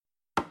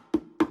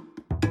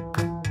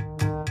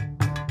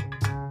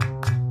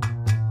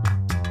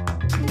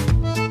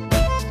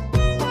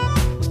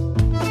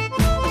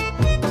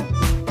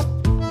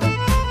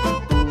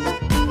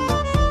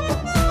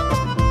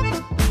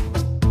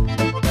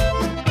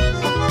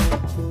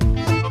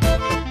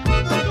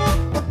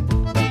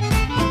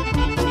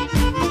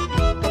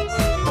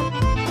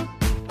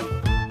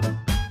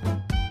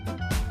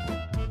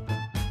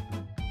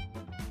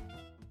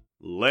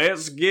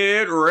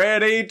get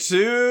ready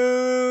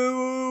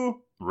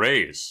to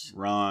race.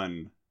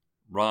 Run.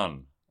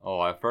 Oh,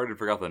 I already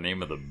forgot the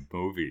name of the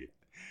movie.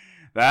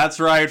 That's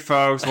right,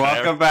 folks.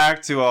 Welcome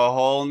back to a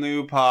whole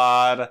new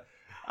pod.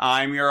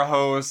 I'm your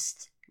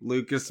host,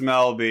 Lucas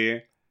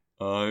Melby.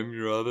 I'm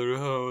your other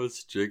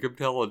host, Jacob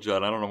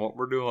Telejohn. I don't know what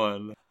we're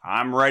doing.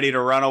 I'm ready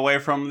to run away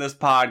from this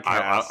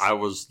podcast. I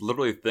was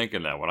literally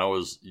thinking that when I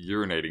was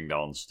urinating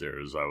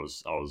downstairs. I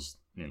was,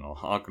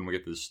 how can we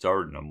get this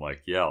started? And I'm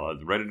like, yeah,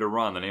 Ready to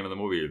Run, the name of the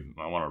movie.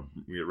 I want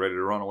to get ready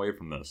to run away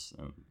from this.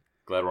 And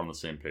glad we're on the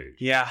same page.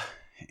 Yeah,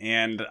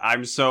 and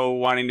I'm so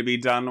wanting to be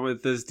done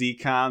with this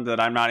decom that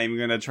I'm not even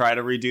going to try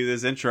to redo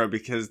this intro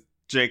because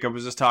Jacob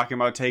was just talking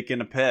about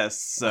taking a piss.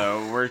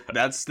 So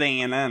that's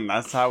staying in.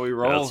 That's how we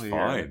roll That's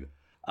here.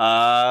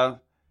 Fine.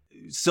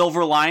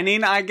 Silver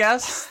lining, I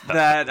guess,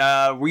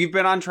 that we've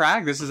been on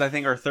track. This is, I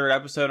think, our third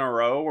episode in a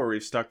row where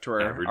we've stuck to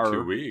Every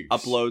 2 weeks.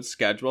 upload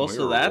schedule.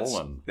 So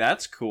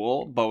that's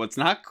cool. But what's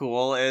not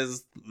cool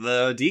is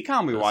the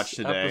decom we watched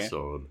today.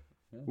 Episode.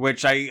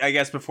 Which I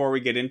guess before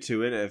we get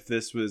into it, if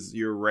this was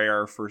your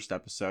rare first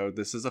episode,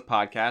 this is a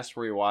podcast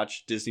where we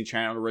watch Disney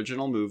Channel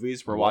original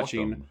movies. We're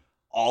watching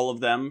all of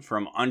them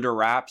from Under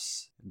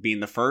Wraps being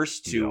the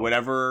first to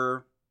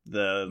whatever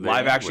the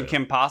live action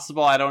Kim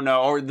Possible, I don't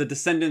know, or The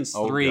Descendants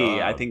 3.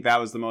 God. I think that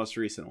was the most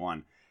recent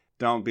one.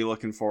 Don't be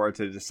looking forward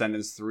to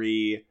Descendants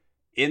 3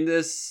 in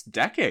this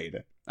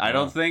decade. I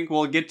don't think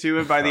we'll get to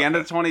it by the end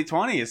of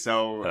 2020.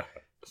 So,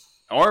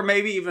 or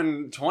maybe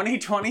even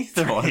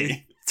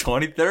 2023.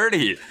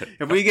 2030.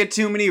 If we get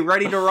too many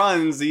ready to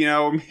runs,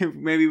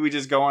 maybe we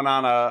just going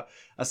on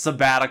a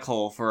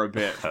sabbatical for a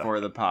bit for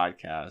the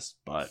podcast.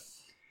 But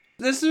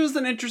this was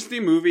an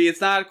interesting movie.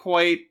 It's not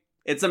quite,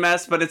 it's a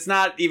mess, but it's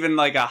not even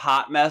like a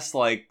hot mess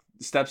like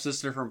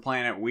Stepsister from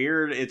Planet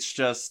Weird. It's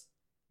just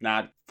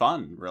not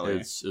fun, really.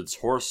 It's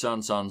horse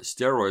sense on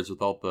steroids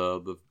without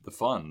the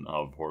fun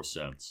of horse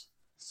sense.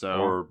 So,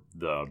 or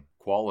the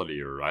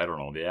quality, or I don't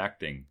know, the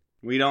acting.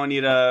 We don't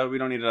need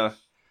to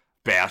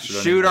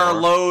shoot our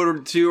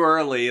load too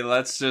early.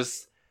 Let's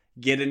just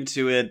get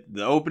into it.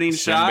 The opening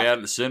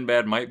shot.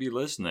 Sinbad might be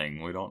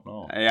listening. We don't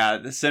know. Yeah,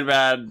 the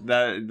Sinbad.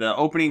 The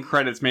opening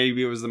credits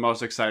maybe was the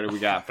most excited we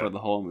got for the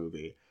whole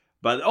movie.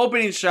 But the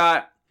opening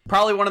shot,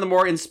 probably one of the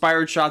more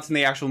inspired shots in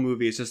the actual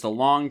movie. It's just a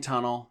long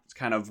tunnel. It's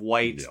kind of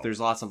white. Yep. There's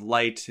lots of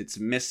light. It's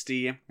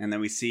misty, and then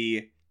we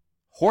see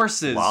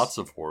horses. Lots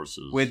of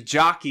horses with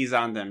jockeys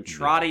on them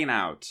trotting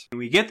out. And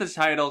we get the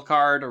title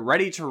card,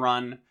 Ready to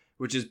Run,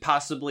 which is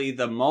possibly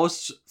the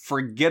most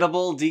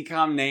forgettable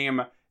decom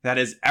name that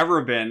has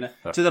ever been,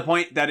 to the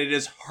point that it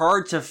is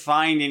hard to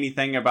find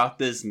anything about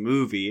this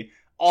movie.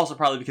 Also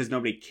probably because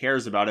nobody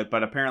cares about it,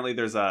 but apparently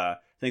there's a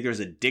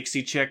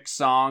Dixie Chick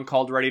song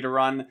called Ready to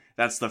Run.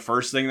 That's the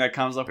first thing that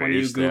comes up when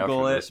you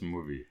Google it. This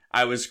movie.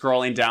 I was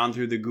scrolling down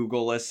through the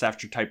Google list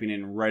after typing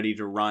in Ready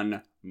to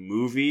Run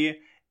movie,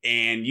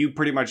 and you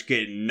pretty much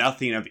get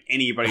nothing of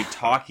anybody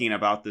talking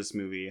about this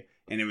movie.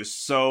 And it was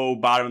so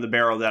bottom of the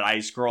barrel that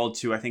I scrolled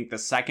to, I think, the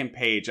second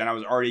page, and I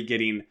was already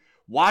getting,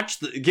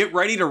 get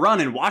ready to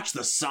run and watch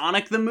the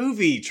Sonic the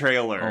Movie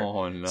trailer.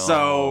 Oh, no.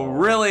 So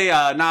really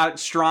not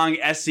strong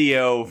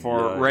SEO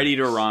for Ready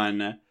to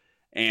Run,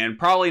 and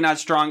probably not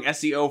strong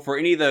SEO for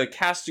any of the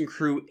cast and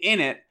crew in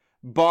it,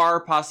 bar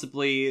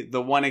possibly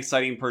the one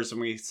exciting person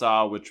we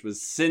saw, which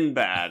was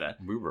Sinbad.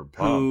 We were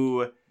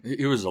pumped.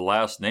 He was the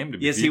last name to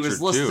be featured, he was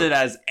listed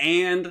as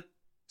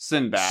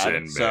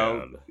Sinbad.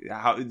 So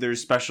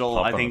there's special,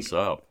 pumping, I think,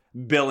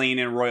 billing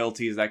and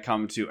royalties that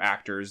come to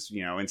actors,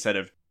 instead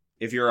of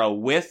if you're a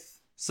with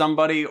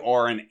somebody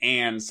or an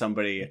and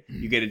somebody,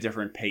 you get a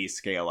different pay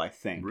scale, I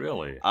think.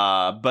 Really?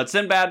 But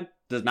Sinbad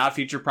does not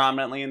feature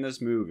prominently in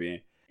this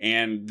movie.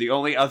 And the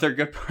only other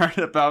good part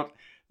about,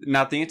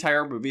 not the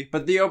entire movie,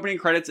 but the opening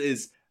credits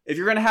is, if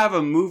you're going to have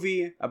a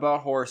movie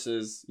about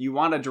horses, you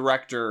want a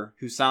director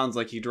who sounds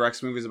like he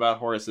directs movies about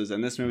horses.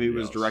 And this movie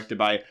was directed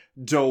by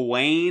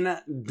Dwayne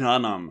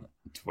Dunham.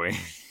 Dwayne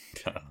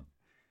Dunham.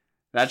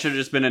 That should have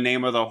just been a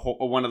name of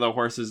one of the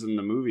horses in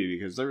the movie,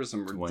 because there was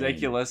some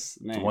ridiculous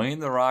names. Dwayne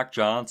The Rock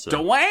Johnson.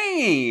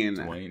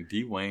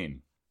 Dwayne.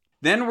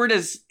 Then we're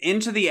just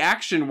into the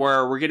action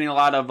where we're getting a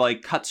lot of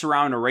cuts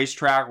around a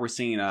racetrack. We're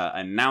seeing an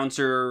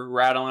announcer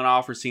rattling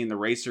off. We're seeing the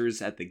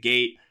racers at the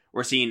gate.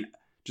 We're seeing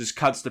just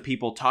cuts to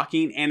people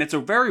talking, and it's a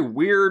very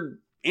weird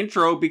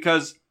intro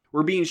because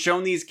we're being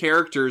shown these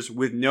characters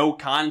with no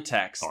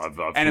context,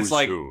 and it's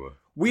like,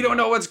 we don't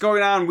know what's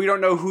going on, we don't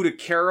know who to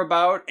care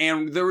about.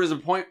 And there was a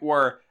point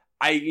where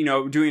I,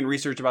 doing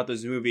research about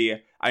this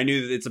movie, I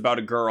knew that it's about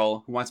a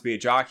girl who wants to be a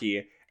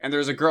jockey, and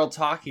there's a girl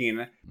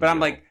talking, but I'm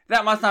like,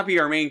 that must not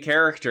be our main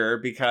character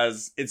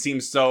because it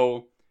seems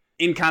so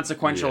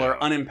inconsequential or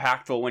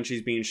unimpactful when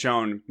she's being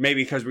shown.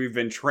 Maybe because we've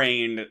been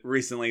trained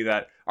recently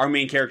that our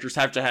main characters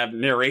have to have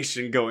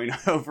narration going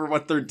over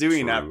what they're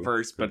doing at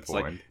first. But it's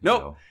like,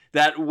 nope,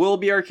 that will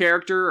be our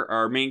character.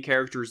 Our main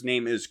character's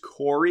name is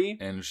Corey,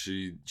 and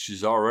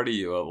she's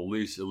already, at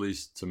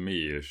least to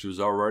me, she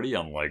was already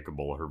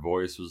unlikable. Her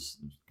voice was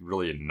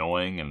really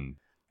annoying, and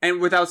And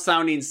without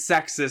sounding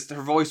sexist,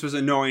 her voice was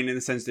annoying in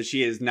the sense that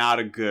she is not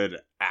a good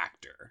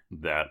actor.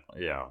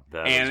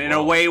 And in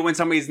a way, when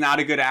somebody's not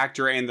a good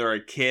actor and they're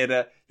a kid,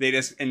 they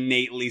just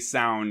innately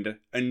sound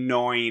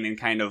annoying and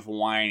kind of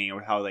whiny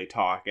with how they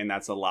talk, and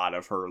that's a lot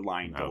of her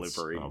line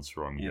delivery. That's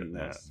wrong in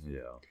this. Yeah.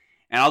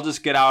 And I'll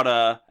just get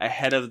out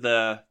ahead of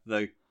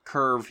the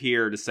curve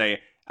here to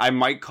say I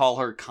might call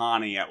her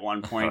Connie at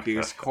one point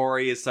because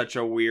Corey is such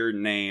a weird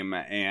name,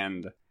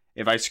 and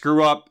if I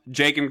screw up,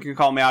 Jacob can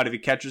call me out if he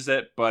catches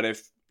it, but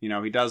if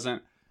he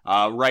doesn't,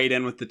 write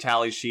in with the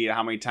tally sheet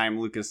how many times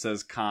Lucas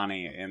says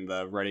Connie in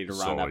the Ready to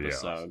Run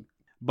episode. Yeah.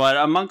 But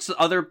amongst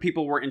other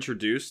people were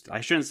introduced,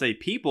 I shouldn't say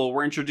people,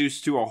 were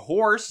introduced to a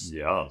horse.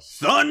 Yes.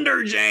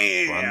 Thunder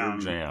Jam!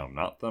 Thunder Jam,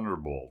 not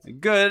Thunderbolt.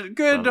 Good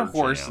Thunder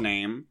horse Jam.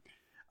 Name.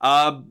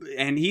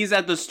 And he's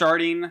at the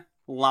starting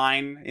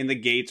line in the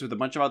gates with a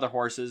bunch of other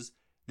horses.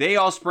 They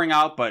all spring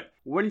out, but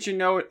wouldn't you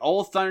know it,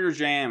 old Thunder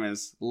Jam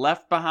is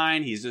left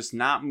behind. He's just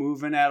not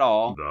moving at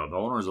all. The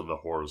owners of the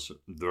horse,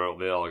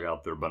 they all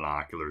got their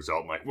binoculars out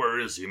and like, where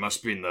is he? He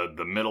must be in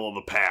the middle of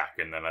the pack.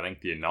 And then I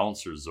think the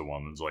announcer's the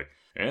one that's like,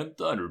 and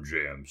Thunder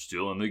Jam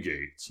still in the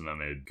gates. And then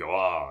they'd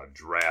go,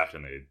 drat,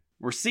 and they'd...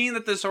 We're seeing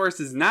that this horse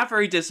is not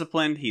very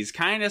disciplined. He's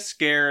kind of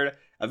scared.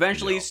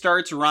 Eventually he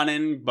starts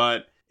running,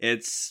 but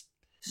it's...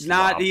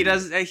 Sloppy.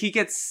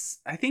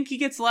 I think he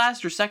gets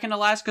last or second to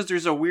last because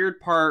there's a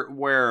weird part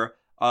where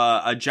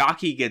a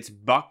jockey gets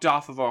bucked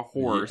off of a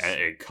horse. And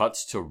it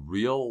cuts to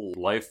real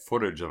life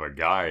footage of a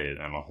guy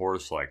and a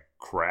horse like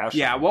crashing.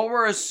 Yeah, what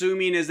we're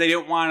assuming is they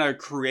didn't want to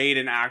create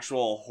an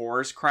actual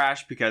horse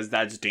crash because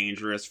that's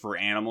dangerous for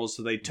animals.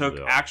 So they took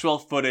actual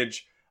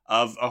footage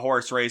of a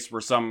horse race where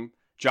some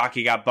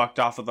jockey got bucked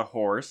off of the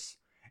horse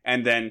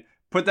and then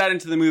put that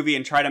into the movie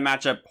and try to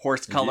match up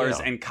horse colors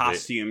and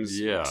costumes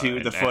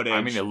to the footage.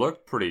 I mean, it was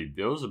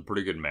a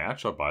pretty good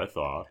matchup, I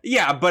thought.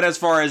 Yeah, but as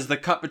far as the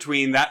cut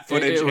between that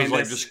footage it was and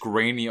like just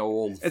grainy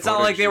old It's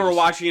not like they were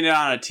watching it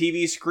on a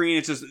TV screen.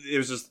 It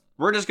was just,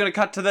 we're just going to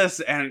cut to this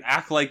and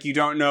act like you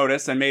don't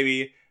notice. And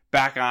maybe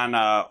back on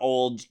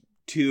old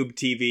tube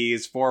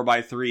TVs,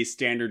 4x3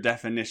 standard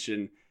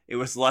definition, it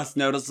was less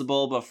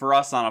noticeable. But for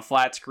us on a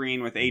flat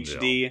screen with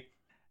HD...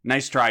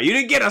 Nice try. You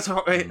didn't get us...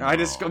 No. I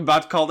just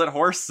about called it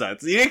horse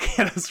sets. You didn't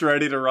get us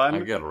Ready to Run. I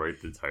gotta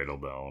write the title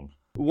down.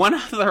 One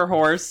other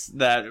horse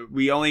that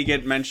we only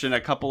get mentioned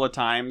a couple of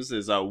times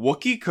is a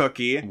Wookie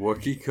Cookie.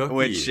 Wookie Cookie.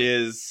 Which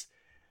is...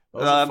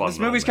 this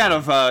movie's kind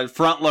of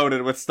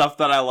front-loaded with stuff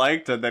that I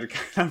liked and then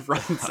kind of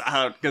runs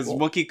out. Because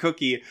Wookie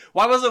Cookie...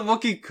 Why was it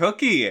Wookie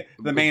Cookie,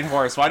 the main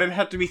horse? Why did it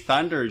have to be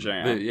Thunder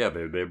Jam?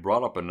 They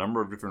brought up a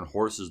number of different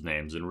horses'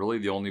 names. And really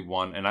the only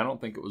one... And I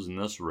don't think it was in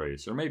this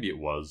race. Or maybe it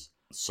was...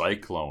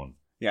 Cyclone.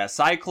 Yeah,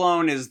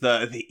 Cyclone is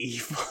the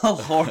evil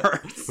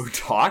horse. Who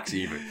talks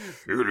even.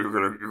 You're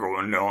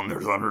going down there,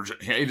 Thunder.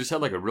 He just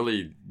had like a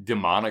really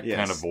demonic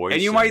kind of voice.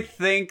 And you might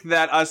think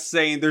that us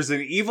saying there's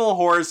an evil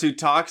horse who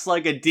talks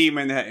like a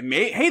demon,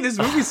 hey, this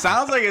movie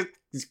sounds like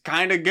it's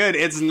kind of good.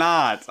 It's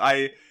not.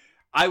 I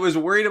was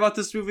worried about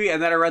this movie,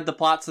 and then I read the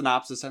plot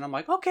synopsis, and I'm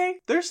like, okay,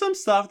 there's some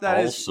stuff that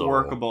is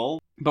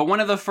workable. But one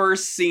of the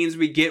first scenes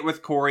we get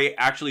with Corey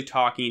actually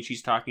talking,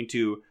 she's talking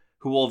to...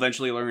 who we'll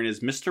eventually learn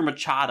is Mr.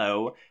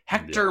 Machado,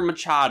 Hector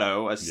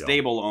Machado, a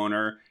stable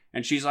owner.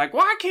 And she's like,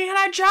 why can't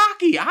I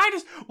jockey?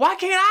 Why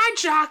can't I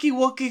jockey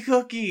Wookie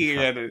Cookie?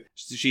 And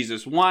she's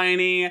just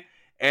whiny.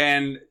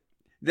 And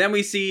then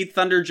we see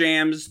Thunder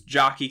Jam's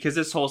jockey, because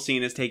this whole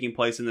scene is taking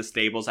place in the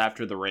stables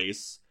after the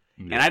race.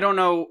 Yeah. And I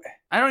don't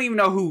even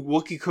know who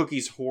Wookie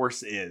Cookie's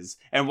horse is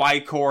and why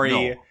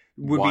Corey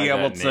would be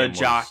able to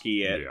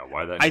jockey it. Yeah,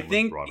 why that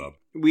name was brought up.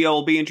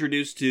 We'll be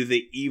introduced to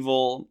the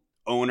evil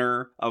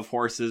owner of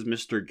horses,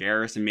 Mr.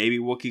 Garris, and maybe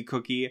Wookie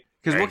Cookie.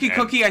 Because Wookie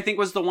Cookie, I think,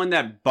 was the one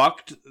that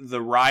bucked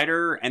the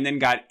rider and then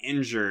got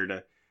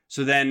injured.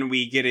 So then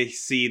we get to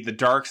see the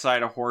dark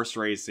side of horse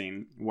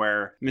racing,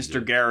 where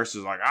Mr. Garris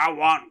is like,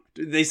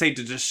 they say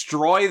to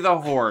destroy the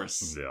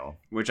horse. Yeah.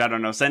 Which, I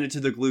don't know, send it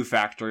to the glue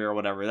factory or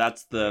whatever.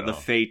 That's the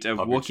fate of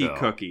Wookie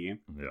Cookie.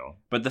 Yeah.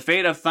 But the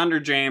fate of Thunder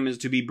Jam is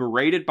to be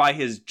berated by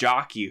his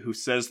jockey, who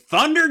says,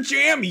 Thunder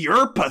Jam,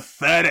 you're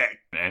pathetic!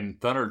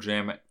 And Thunder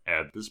Jam,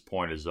 at this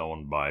point, is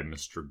owned by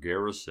Mr.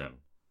 Garrison.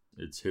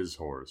 It's his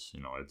horse.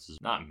 It's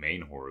his not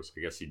main horse. I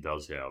guess he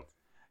does have...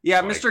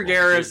 Yeah, Mr.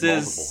 Garris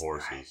is...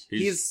 horses.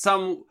 He's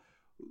some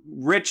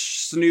rich,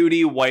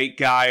 snooty white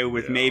guy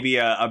with maybe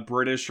a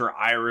British or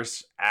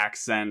Irish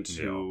accent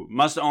who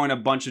must own a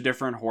bunch of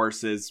different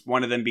horses,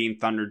 one of them being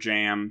Thunder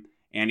Jam,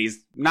 and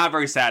he's not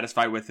very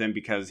satisfied with him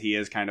because he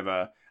is kind of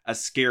a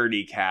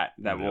scaredy cat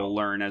that we'll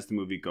learn as the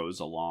movie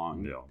goes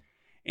along. Yeah.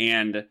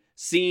 And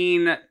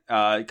seeing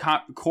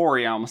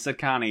Corey, I almost said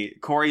Connie,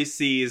 Corey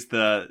sees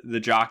the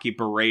jockey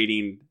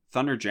berating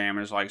Thunder Jam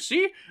and is like,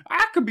 see,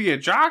 I could be a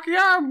jockey.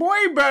 I'm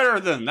way better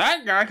than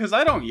that guy because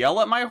I don't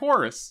yell at my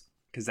horse.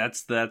 Because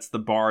that's the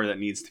bar that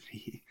needs to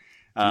be...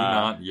 Do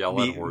not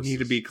yell at horses. Need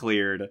to be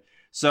cleared.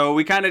 So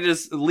we kind of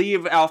just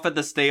leave Alf at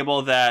the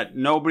stable that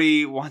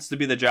nobody wants to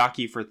be the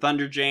jockey for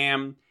Thunder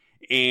Jam,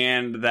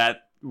 and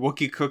that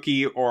Wookie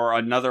Cookie or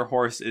another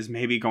horse is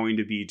maybe going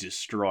to be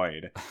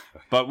destroyed.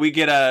 But we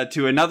get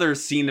to another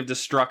scene of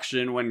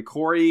destruction when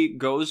Corey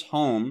goes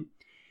home.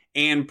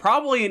 And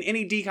probably in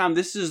any DCOM,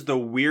 this is the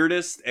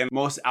weirdest and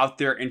most out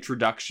there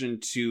introduction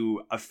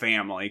to a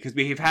family. Because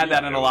we've had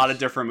that in a lot of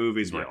different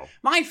movies where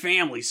my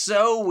family's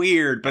so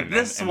weird, but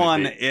this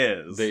one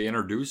is. They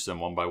introduce them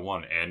one by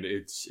one, and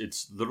it's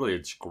literally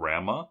it's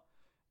grandma,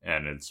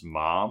 and it's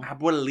mom.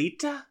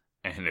 Abuelita?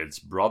 And it's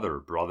brother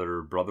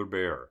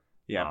bear.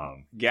 Yeah.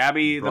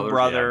 Gabby, the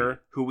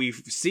brother, who we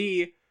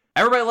see.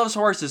 Everybody loves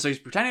horses, so he's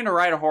pretending to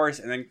ride a horse,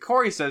 and then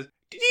Corey says,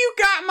 "Did you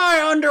got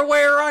my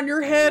underwear on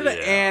your head?" Yeah.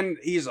 And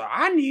he's like,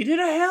 "I needed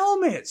a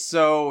helmet."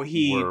 So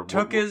we're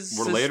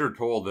later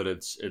told that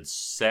it's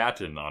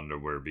satin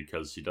underwear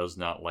because he does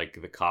not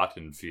like the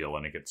cotton feel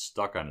and it gets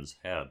stuck on his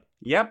head.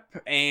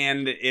 Yep,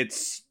 and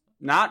it's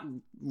not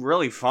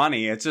really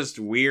funny. It's just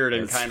weird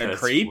and kind of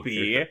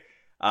creepy. Weird.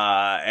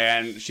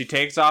 And she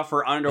takes off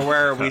her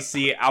underwear. We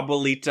see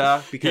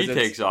Abuelita because he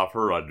takes off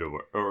her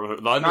underwear. Or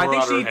the underwear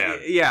on her head.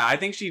 Yeah, I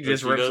think she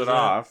just rips it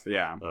off.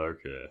 Yeah.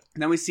 Okay.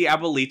 And then we see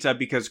Abuelita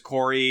because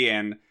Corey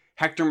and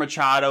Hector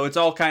Machado. It's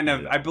all kind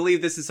of. Yeah. I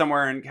believe this is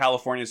somewhere in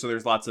California, so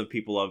there's lots of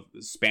people of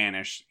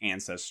Spanish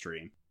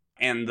ancestry.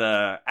 And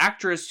the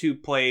actress who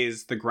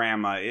plays the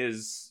grandma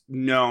is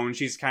known.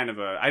 She's kind of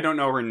I don't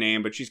know her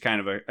name, but she's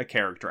kind of a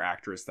character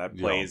actress that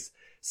plays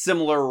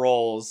similar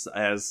roles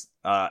as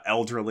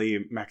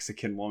elderly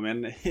Mexican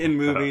woman in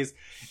movies.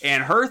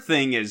 And her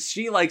thing is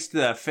she likes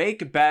to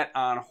fake bet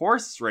on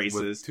horse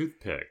races with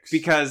toothpicks,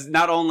 because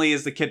not only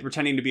is the kid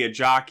pretending to be a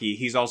jockey,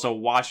 he's also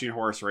watching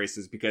horse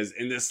races, because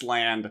in this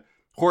land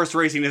horse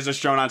racing is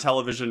just shown on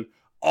television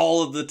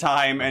all of the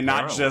time, and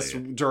not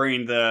just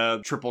during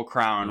the Triple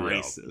Crown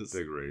races.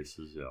 Big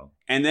races, yeah.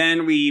 And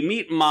then we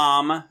meet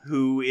Mom,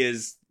 who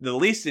is the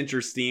least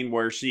interesting,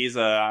 where she's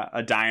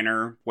a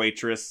diner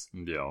waitress.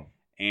 Yeah.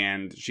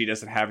 And she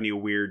doesn't have any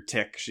weird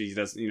tick. She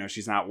does,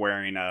 she's not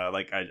wearing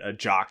a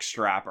jock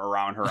strap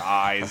around her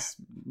eyes,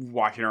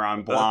 walking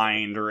around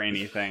blind or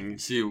anything.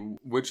 See,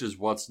 which is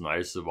what's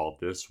nice about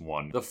this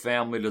one. The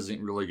family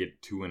doesn't really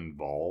get too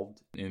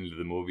involved into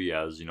the movie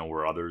as,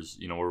 where others,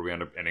 where we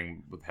end up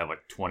ending with have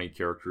 20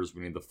 characters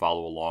we need to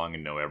follow along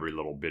and know every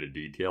little bit of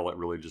detail. It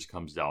really just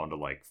comes down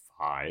to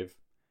 5.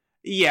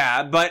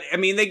 Yeah, but I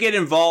mean, they get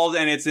involved,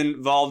 and it's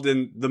involved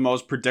in the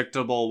most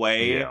predictable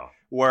way,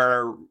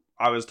 where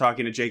I was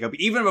talking to Jacob,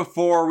 even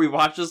before we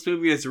watched this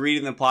movie, just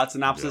reading the plot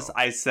synopsis,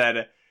 I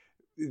said,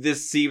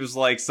 this seems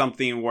like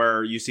something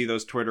where you see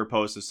those Twitter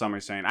posts of somebody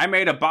saying, I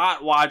made a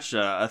bot watch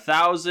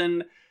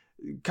 1,000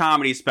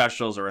 comedy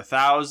specials or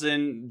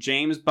 1,000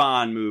 James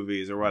Bond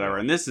movies or whatever.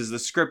 And this is the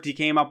script he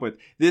came up with.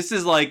 This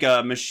is like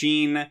a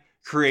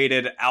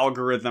machine-created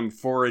algorithm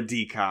for a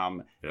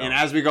DCOM. Yeah. And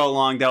as we go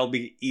along, that'll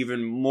be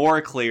even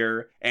more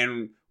clear.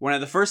 And one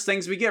of the first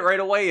things we get right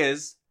away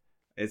is,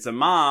 it's a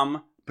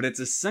mom, but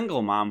it's a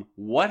single mom.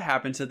 What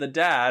happened to the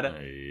dad?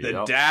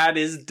 The dad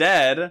is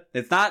dead.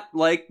 It's not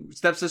like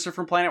Stepsister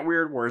from Planet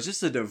Weird, where it's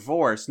just a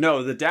divorce.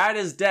 No, the dad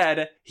is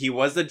dead. He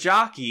was a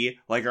jockey,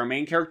 like our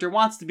main character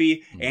wants to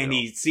be, and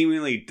he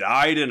seemingly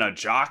died in a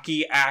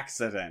jockey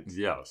accident.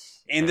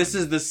 Yes. And this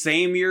is the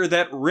same year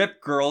that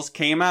Rip Girls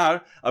came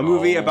out, a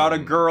movie about a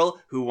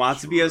girl who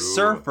wants to be a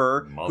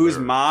surfer, whose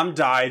mom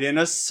died in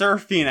a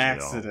surfing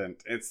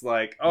accident. It's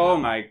like, oh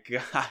my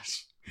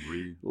gosh.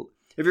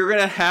 If you're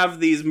going to have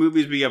these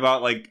movies be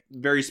about,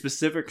 very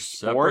specific sports...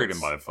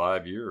 Separated by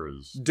 5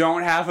 years.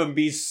 Don't have them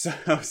be so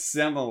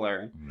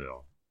similar.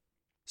 No.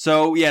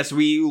 So, yes,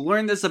 we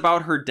learned this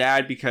about her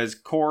dad because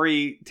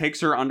Corey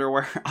takes her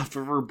underwear off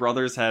of her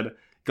brother's head,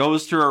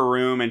 goes to her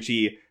room, and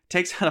she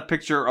takes out a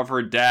picture of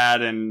her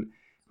dad, and...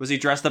 Was he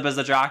dressed up as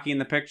a jockey in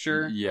the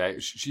picture? Yeah,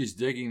 she's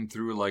digging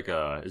through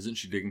isn't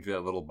she digging through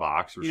that little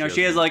box?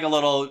 She has a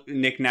little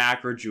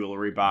knick-knack or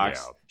jewelry box.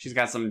 Yeah. She's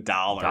got some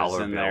dollar bills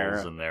in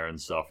there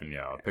and stuff, and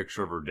a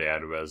picture of her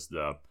dad who has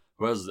the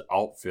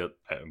outfit,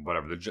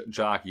 whatever, the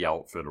jockey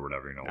outfit or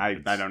whatever. I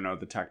don't know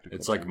the technical.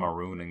 It's term.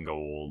 Maroon and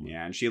gold.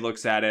 Yeah, and she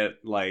looks at it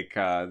like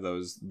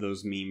those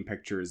meme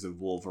pictures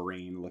of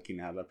Wolverine looking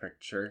at a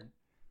picture.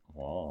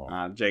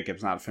 Wow.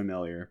 Jacob's not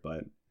familiar,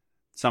 but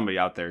somebody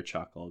out there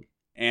chuckled.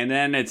 And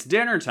then it's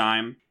dinner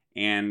time,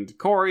 and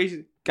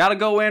Corey gotta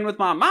go in with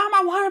Mom. Mom,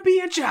 I want to be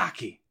a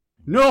jockey.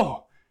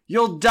 No,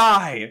 you'll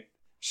die.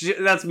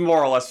 That's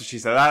more or less what she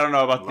said. I don't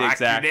know about the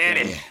exact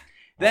thing.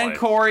 Then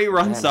Corey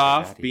runs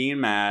off being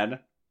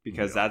mad,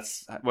 because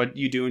that's what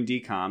you do in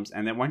DCOMs.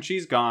 And then when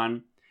she's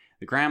gone,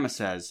 the grandma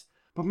says,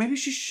 but maybe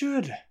she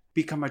should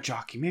become a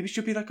jockey. Maybe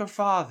she'll be like her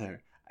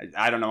father.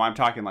 I don't know why I'm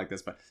talking like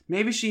this, but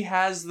maybe she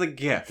has the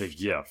gift. The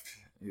gift.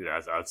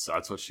 Yeah,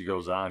 that's what she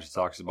goes on. She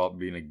talks about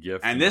being a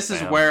gift. And this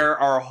is where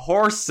our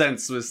horse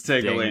sense was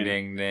tickling.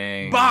 Ding, ding,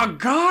 ding. By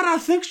God, I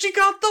think she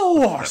got the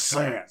horse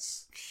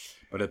sense.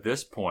 But at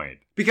this point...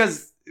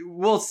 Because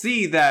we'll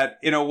see that,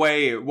 in a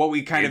way, what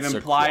we kind of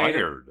implied...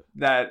 Acquired.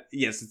 That,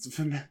 yes,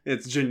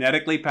 it's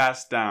genetically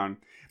passed down.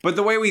 But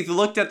the way we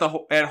looked at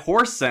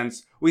horse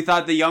sense, we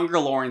thought the younger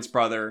Lawrence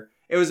brother...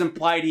 It was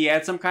implied he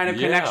had some kind of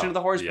connection to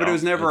the horse, but it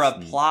was never a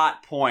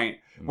plot point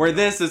Where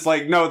this is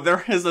like, no,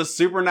 there is a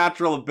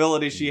supernatural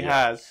ability she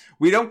has.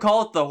 We don't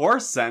call it the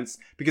horse sense,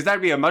 because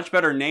that'd be a much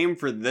better name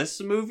for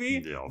this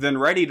movie than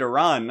Ready to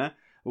Run.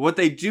 What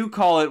they do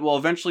call it, we'll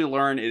eventually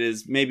learn it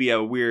is maybe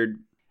a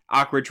weird,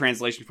 awkward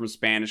translation from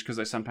Spanish, because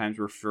I sometimes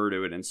refer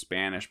to it in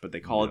Spanish, but they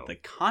call it the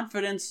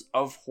confidence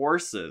of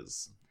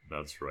horses.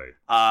 That's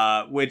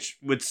right. Which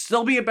would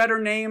still be a better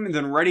name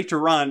than Ready to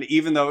Run,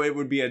 even though it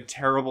would be a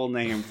terrible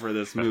name for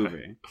this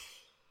movie.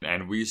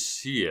 And we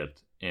see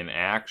it in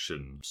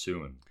action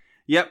soon.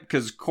 Yep,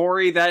 because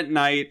Corey that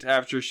night,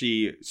 after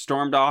she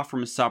stormed off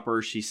from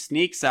supper, she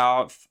sneaks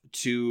out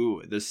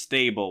to the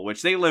stable,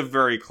 which they live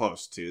very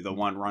close to, the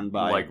one run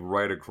by. Like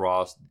right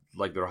across,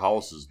 like their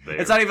house is there.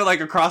 It's not even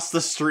like across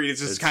the street,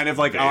 it's kind of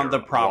like there. On the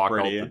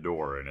property. Walk out the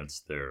door and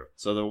it's there.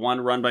 So the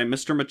one run by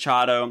Mr.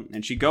 Machado,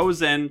 and she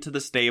goes into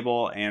the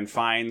stable and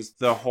finds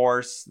the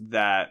horse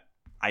that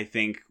I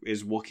think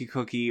is Wookie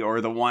Cookie,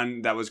 or the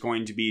one that was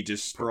going to be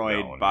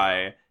destroyed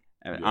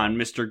on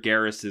Mr.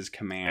 Garris's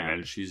command. And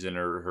then she's in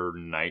her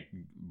night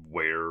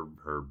wear,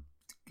 her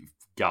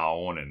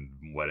gown and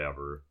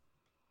whatever.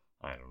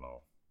 I don't know.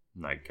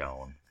 Night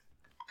gown.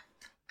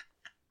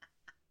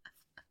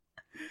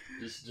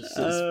 Just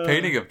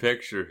painting a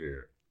picture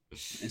here.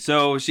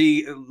 So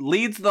she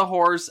leads the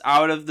horse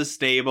out of the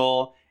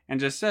stable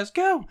and just says,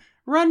 "Go,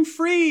 run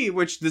free,"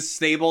 which the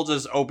stable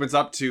just opens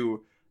up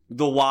to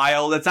the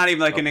wild. It's not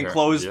even like an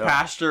enclosed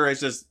pasture.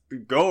 It's just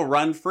go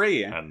run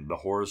free. And the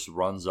horse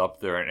runs up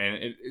there,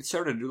 and it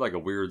started to do like a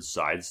weird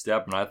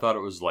sidestep. And I thought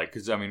it was like,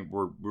 because I mean,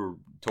 we're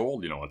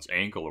told, its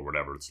ankle or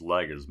whatever, its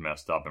leg is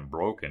messed up and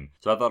broken.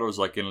 So I thought it was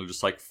like it'll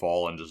just like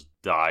fall and just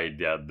die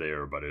dead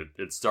there. But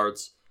it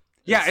starts.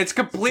 Yeah, it's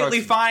completely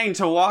fine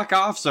to walk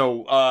off.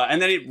 So, and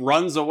then it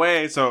runs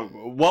away. So,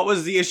 what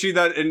was the issue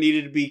that it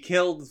needed to be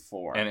killed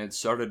for? And it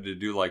started to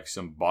do like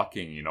some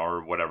bucking,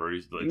 or whatever.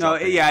 It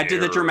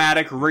did the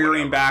dramatic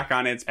rearing back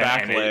on its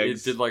back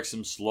legs. It did like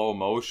some slow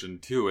motion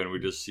too, and we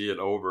just see it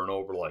over and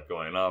over, like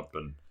going up.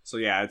 And so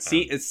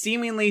it's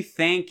seemingly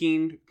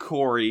thanking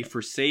Corey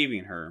for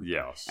saving her.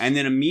 Yes. And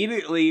then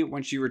immediately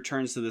when she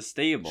returns to the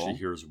stable, she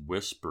hears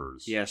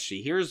whispers. Yes,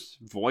 she hears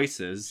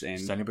voices. And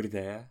is anybody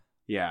there?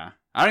 Yeah.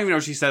 I don't even know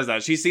if she says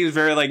that. She seems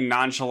very like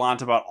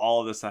nonchalant about all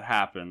of this that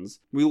happens.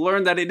 We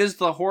learn that it is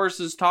the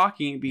horses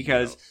talking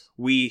because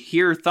we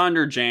hear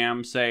Thunder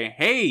Jam say,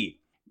 "Hey,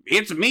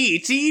 it's me,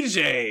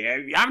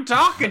 TJ. I'm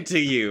talking to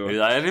you." Is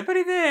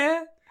anybody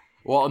there?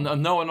 Well,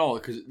 no,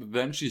 because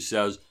then she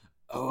says,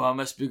 "Oh, I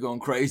must be going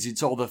crazy.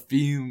 It's all the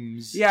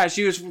fumes." Yeah,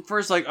 she was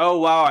first like, "Oh,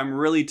 wow, I'm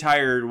really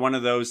tired." One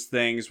of those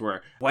things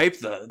where, wipe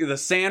the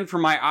sand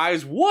from my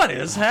eyes. What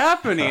is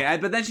happening?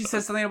 But then she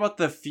says something about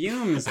the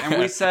fumes. And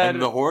we said...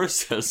 and the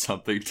horse says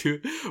something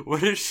too.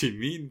 What does she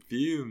mean,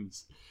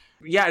 fumes?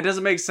 Yeah, it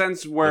doesn't make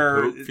sense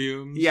where... The poop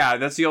fumes? Yeah,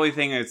 that's the only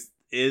thing.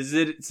 Is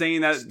it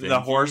saying that Stinky?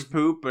 The horse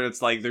poop? But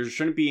it's like, there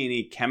shouldn't be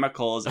any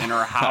chemicals in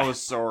her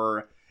house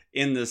or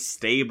in the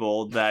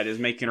stable that is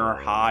making her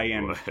high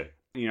and...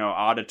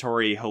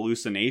 auditory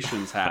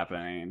hallucinations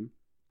happening.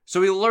 So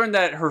we learned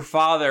that her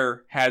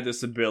father had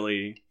this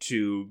ability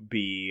to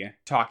be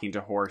talking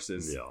to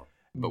horses. Yeah.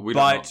 But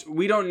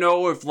we don't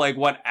know if like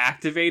what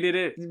activated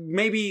it.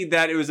 Maybe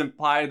that it was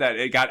implied that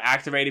it got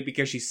activated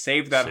because she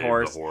saved that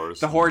horse.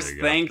 The horse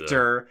thanked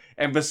her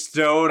and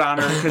bestowed on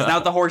her, because now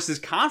the horse is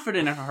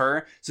confident in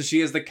her, so she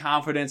has the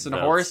confidence in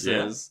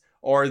horses. Yeah.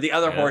 Or the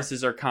other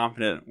horses are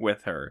confident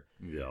with her.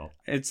 Yeah.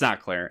 It's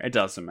not clear. It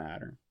doesn't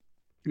matter.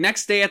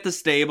 Next day at the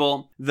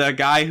stable, the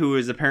guy who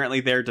is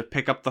apparently there to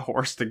pick up the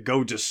horse to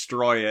go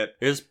destroy it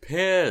is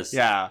pissed.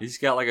 Yeah. He's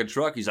got like a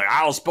truck. He's like,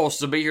 "I was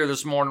supposed to be here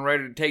this morning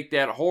ready to take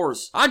that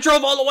horse. I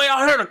drove all the way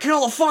out here to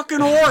kill a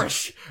fucking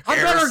horse.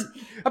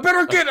 I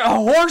better get a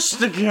horse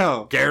to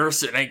kill.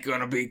 Garrison ain't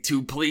gonna be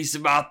too pleased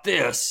about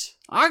this.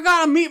 I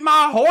gotta meet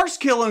my horse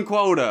killing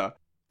quota."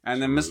 And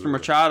then Mr.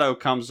 Machado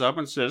comes up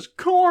and says,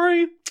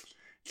 "Corey,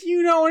 do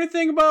you know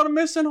anything about a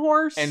missing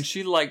horse?" And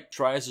she like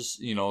tries to,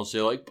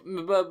 say like,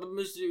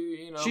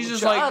 "Mr. She's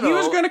just Machado. like, he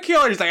was gonna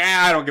kill her." He's like,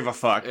 "I don't give a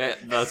fuck."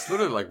 That's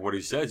literally like what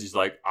he says. He's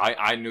like,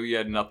 I knew you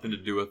had nothing to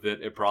do with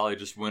it. It probably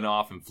just went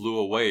off and flew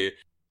away.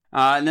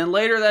 And then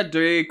later that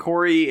day,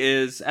 Corey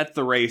is at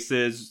the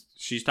races.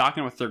 She's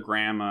talking with her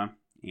grandma.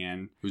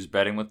 And who's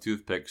betting with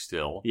toothpicks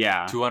still?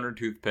 Yeah, 200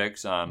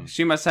 toothpicks on.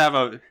 She must have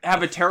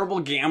a terrible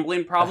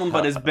gambling problem,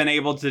 but has been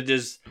able to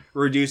just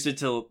reduce it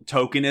to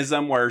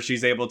tokenism, where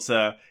she's able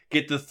to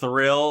get the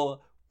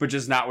thrill, but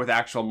just not with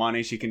actual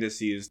money. She can just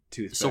use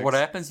toothpicks. So what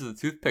happens to the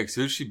toothpicks?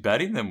 Who's she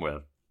betting them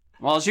with?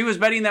 Well, she was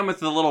betting them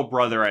with the little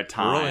brother at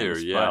times. Earlier,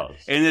 yeah.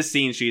 In this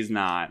scene, she's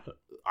not.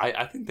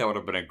 I think that would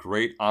have been a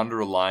great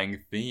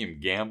underlying theme: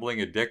 gambling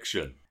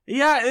addiction.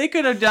 Yeah, they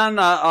could have done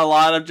a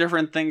lot of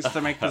different things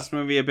to make this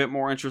movie a bit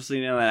more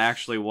interesting than it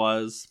actually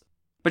was.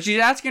 But she's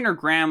asking her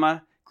grandma,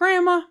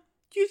 "Grandma,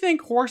 do you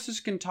think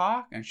horses can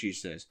talk?" And she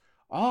says,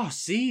 "Oh,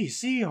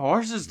 see,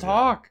 horses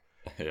talk."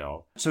 Yeah.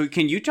 "So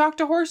can you talk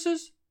to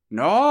horses?"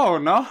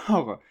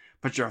 No.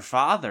 "But your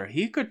father,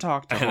 he could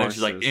talk to horses." And then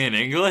she's like, "In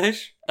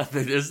English?"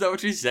 Is that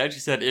what she said? She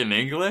said, "In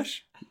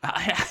English?"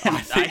 I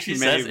think she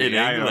says in English.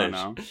 I don't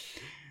know.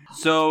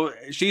 So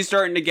she's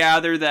starting to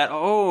gather that,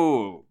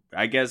 oh,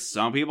 I guess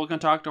some people can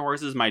talk to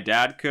horses. My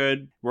dad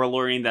could. We're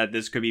learning that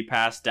this could be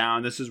passed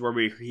down. This is where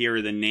we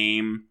hear the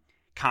name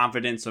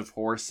Confidence of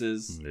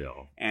Horses. Yeah.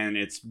 And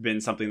it's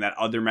been something that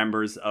other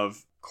members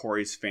of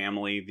Corey's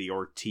family, the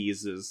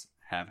Ortizes,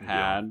 have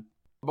had. Yeah.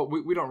 But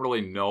we don't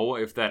really know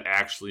if that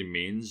actually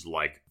means,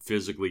 like,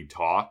 physically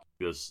talk,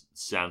 this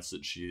sense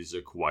that she's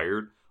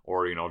acquired,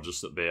 or,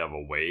 just that they have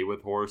a way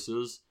with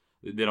horses.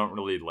 They don't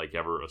really, like,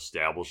 ever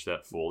establish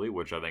that fully,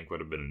 which I think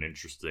would have been an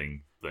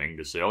interesting thing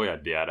to say, oh yeah,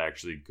 Dad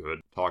actually could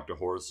talk to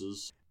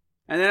horses.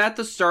 And then at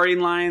the starting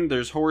line,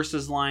 there's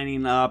horses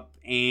lining up,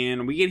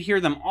 and we can hear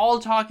them all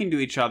talking to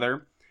each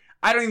other.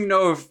 I don't even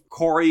know if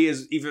Corey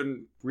is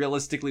even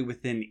realistically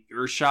within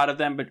earshot of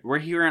them, but we're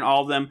hearing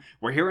all of them.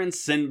 We're hearing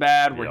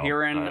Sinbad. We're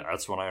hearing...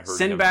 That's when I heard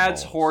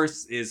Sinbad's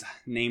horse is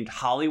named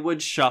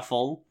Hollywood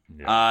Shuffle.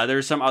 Yeah.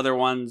 There's some other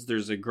ones.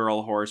 There's a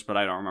girl horse, but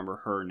I don't remember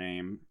her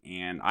name.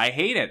 And I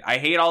hate it. I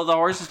hate all the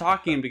horses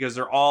talking because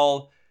they're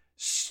all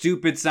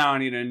stupid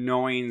sounding,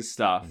 annoying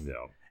stuff. Yeah.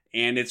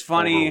 And it's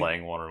funny.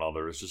 Overlaying one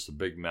another. It's just a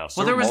big mess.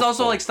 Well, there was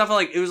also like stuff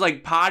like, it was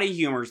like potty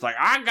humor. It's like,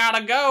 I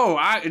gotta go.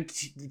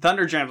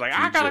 Thunderjam's like,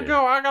 I gotta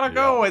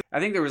go. And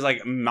I think there was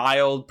like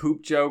mild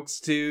poop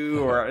jokes too,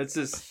 or it's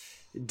just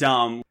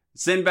dumb.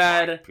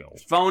 Sinbad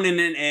phoning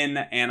it in,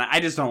 and I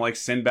just don't like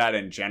Sinbad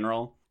in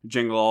general.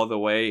 Jingle All the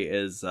Way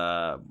is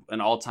an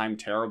all-time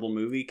terrible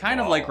movie, kind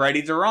of like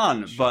Ready to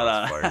Run,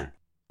 but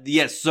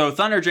yes. So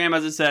Thunderjam,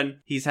 as I said,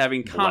 he's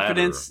having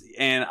confidence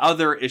and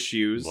other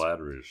issues.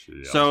 Bladder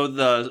issue. Yeah. So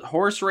the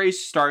horse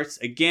race starts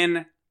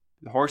again.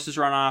 The horses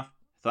run off.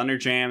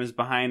 Thunderjam is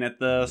behind at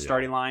the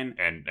starting line,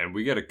 and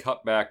we get a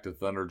cut back to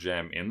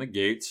Thunderjam in the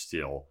gate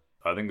still.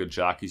 I think the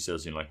jockey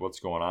says, like,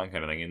 what's going on,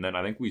 kind of thing, and then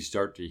I think we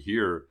start to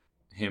hear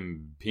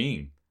him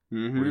peeing.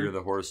 Mm-hmm. We hear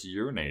the horse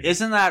urinating.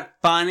 Isn't that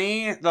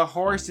funny? The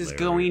horse is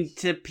going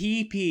to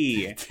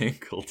pee-pee.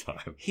 Tinkle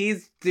time.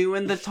 He's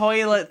doing the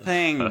toilet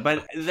thing,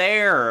 but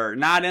there,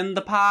 not in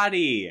the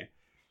potty.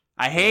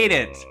 I hate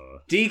it.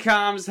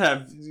 DCOMs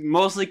have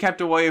mostly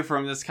kept away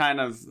from this kind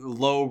of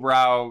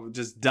lowbrow,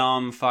 just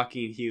dumb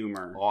fucking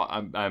humor.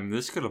 Well,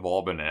 this could have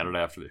all been added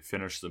after they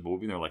finished the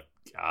movie, and they're like,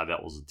 God,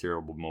 that was a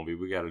terrible movie.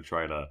 We got to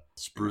try to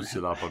spruce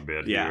it up a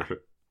bit here.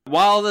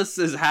 While this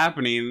is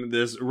happening,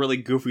 this really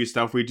goofy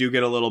stuff, we do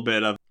get a little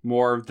bit of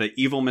more of the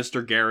evil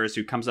Mr. Garris,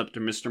 who comes up to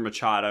Mr.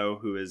 Machado,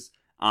 who is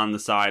on the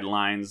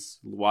sidelines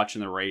watching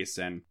the race,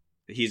 and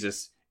he's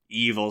this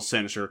evil,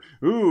 sinister,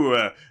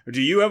 ooh,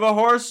 do you have a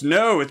horse?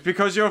 No, it's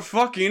because you're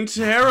fucking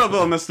terrible,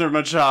 Mr.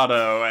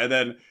 Machado. And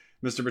then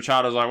Mr.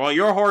 Machado's like, well,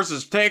 your horse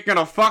is taking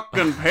a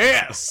fucking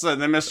piss. And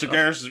then Mr.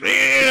 Garris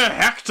is,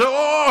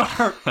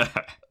 Hector!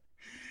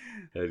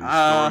 And he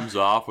storms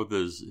off with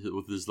his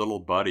little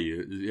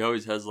buddy. He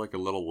always has like a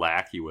little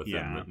lackey with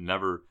him that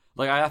never...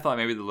 Like, I thought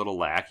maybe the little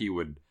lackey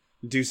would...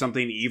 do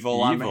something evil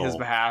on his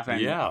behalf,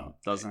 and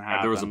doesn't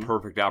happen. There was a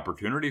perfect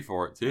opportunity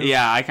for it, too.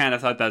 Yeah, I kind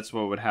of thought that's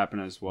what would happen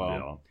as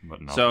well. Yeah,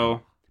 but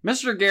so,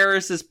 Mr.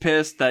 Garris is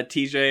pissed that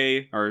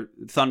TJ, or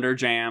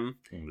Thunderjam,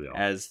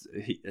 as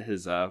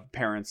his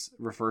parents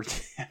refer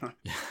to him,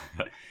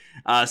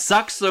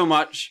 sucks so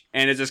much,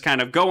 and is just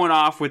kind of going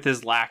off with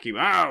his lackey.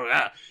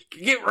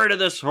 Get rid of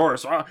this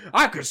horse.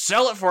 I could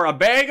sell it for a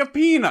bag of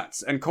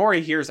peanuts. And Corey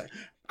hears it.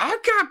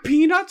 I've got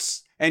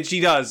peanuts. And she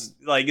does.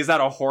 Like, is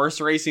that a horse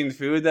racing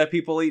food that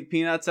people eat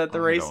peanuts at the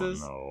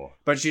races? I don't know.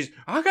 But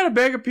I got a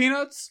bag of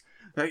peanuts.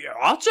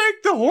 I'll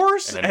take the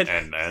horse. And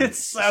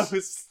it's so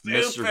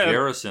stupid. Mr.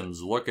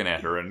 Garrison's looking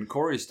at her, and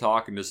Corey's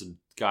talking to some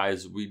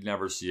guys we'd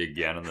never see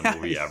again in the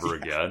movie ever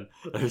again.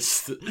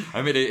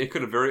 I mean, it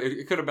could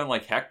have been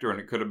like Hector, and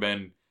it could have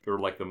been, or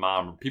like the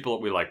mom, people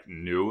that we like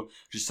knew.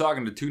 She's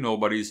talking to two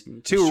nobodies,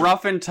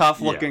 rough and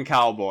tough looking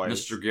cowboys.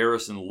 Mr.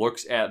 Garrison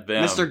looks at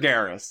them. Mr.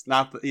 Garris,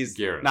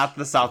 not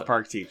the South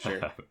Park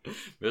teacher.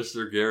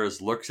 Mr.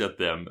 Garris looks at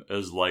them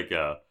as like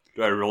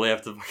do I really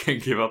have to fucking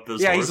give up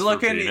this? Yeah, he's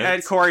looking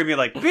at Corey and be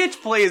like,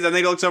 "Bitch, please!" And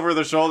then he looks over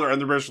their shoulder,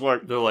 and the bitch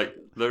look.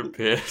 They're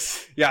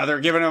pissed. Yeah, they're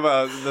giving him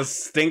the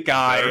stink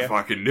eye. Better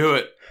fucking do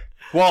it.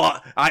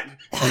 Well,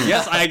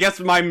 I guess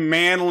my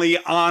manly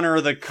honor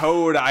the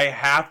code. I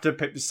have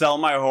to sell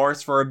my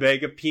horse for a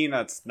bag of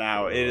peanuts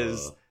now. It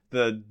is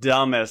the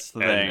dumbest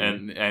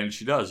thing. And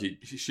she does.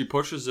 She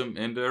pushes them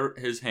into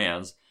his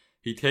hands.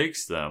 He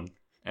takes them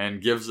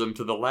and gives them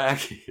to the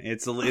lackey.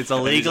 It's a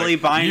legally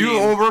binding. You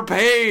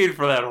overpaid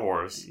for that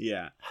horse.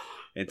 Yeah,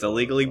 it's a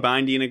legally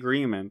binding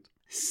agreement.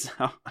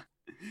 So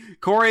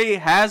Corey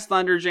has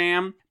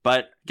Thunderjam,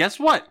 but guess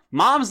what?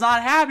 Mom's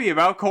not happy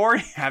about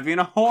Corey having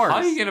a horse. How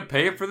are you going to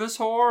pay for this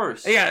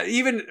horse? Yeah,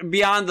 even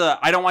beyond the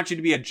I don't want you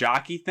to be a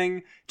jockey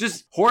thing,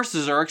 just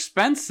horses are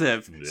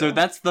expensive. Yeah. So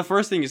that's the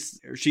first thing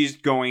she's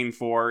going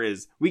for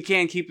is we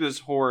can't keep this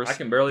horse. I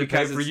can barely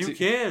pay for you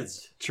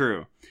kids.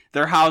 True.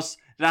 Their house,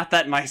 not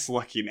that nice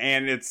looking,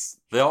 and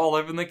they all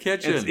live in the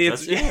kitchen.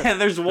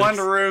 There's one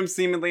room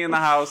seemingly in the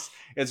house.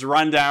 It's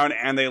run down,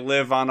 and they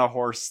live on a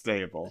horse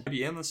stable.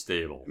 Be in the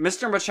stable.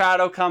 Mr.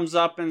 Machado comes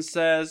up and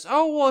says,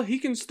 "Oh well, he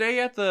can stay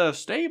at the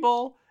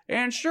stable."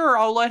 and sure,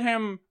 I'll let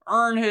him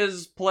earn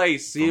his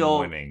place.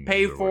 He'll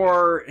pay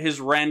for his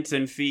rent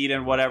and feed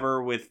and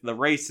whatever with the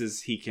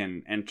races he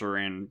can enter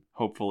and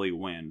hopefully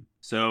win.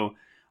 So,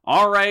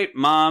 all right,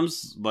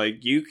 moms,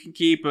 like, you can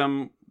keep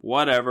him,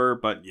 whatever,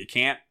 but you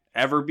can't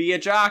ever be a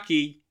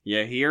jockey.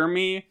 You hear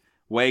me?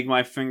 Wag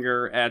my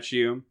finger at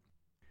you.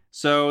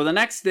 So the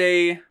next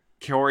day,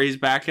 Corey's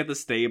back at the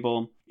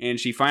stable, and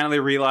she finally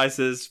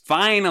realizes,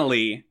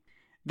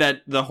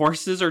 that the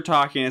horses are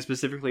talking, and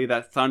specifically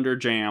that Thunder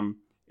Jam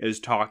is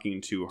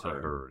talking to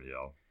her.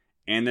 Yeah.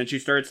 And then she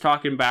starts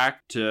talking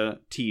back to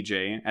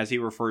TJ, as he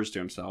refers to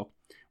himself,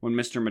 when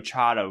Mr.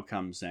 Machado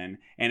comes in.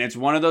 And it's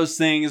one of those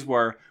things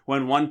where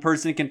when one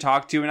person can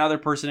talk to another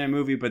person in a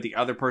movie, but the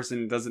other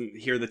person doesn't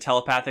hear the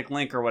telepathic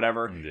link or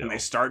whatever, and they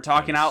start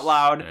talking out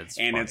loud,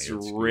 and it's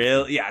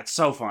real. Yeah, it's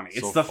so funny.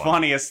 It's the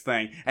funniest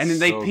thing. And then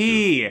they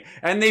pee. Good.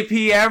 And they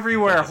pee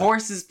everywhere.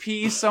 Horses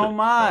pee so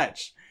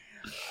much.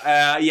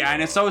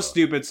 And it's so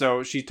stupid.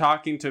 So she's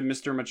talking to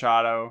Mr.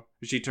 Machado.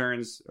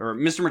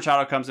 Mr.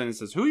 Machado comes in and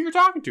says, "Who you're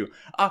talking to?"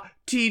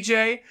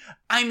 TJ.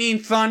 I mean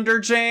Thunder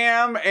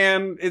Jam.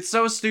 And it's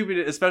so stupid,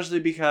 especially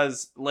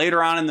because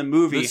later on in the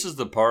movie, this is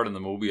the part in the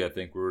movie I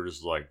think we were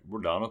just like,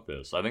 we're done with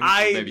this. I think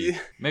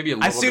maybe a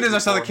little as soon as I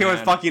saw the kid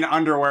with fucking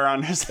underwear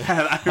on his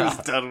head, I was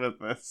done with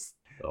this.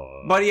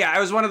 But yeah, it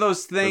was one of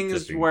those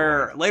things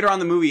where later on in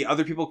the movie,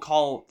 other people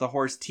call the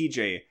horse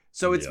TJ.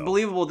 So it's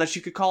believable that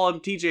she could call him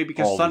TJ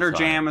because Thunder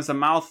Jam is a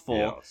mouthful.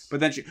 Yes. But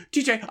then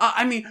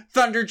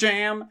Thunder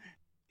Jam.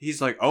 He's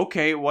like,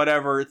 okay,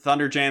 whatever.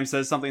 Thunder Jam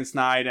says something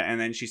snide,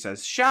 and then she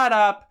says, "Shut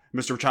up,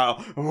 Mr.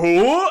 Machado."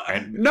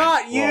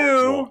 Not you.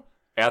 Well,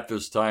 at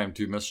this time,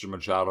 too, Mr.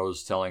 Machado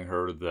is telling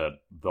her that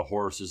the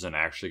horse isn't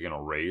actually going to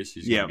race.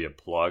 He's going to be a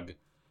plug.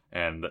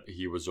 And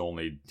he was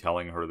only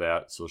telling her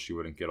that so she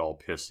wouldn't get all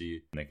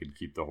pissy and they could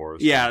keep the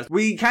horse. Yeah,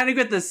 we kind of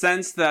get the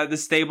sense that the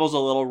stable's a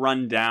little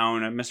run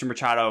down. Mr.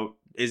 Machado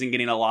isn't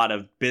getting a lot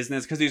of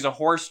business because he's a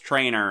horse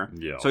trainer.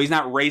 Yeah. So he's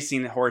not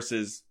racing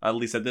horses, at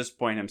least at this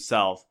point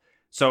himself.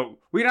 So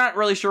we're not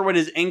really sure what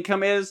his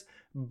income is,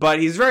 but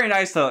he's very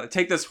nice to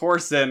take this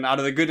horse in out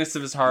of the goodness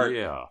of his heart.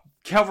 Yeah.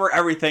 Cover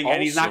everything,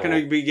 and he's not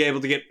going to be able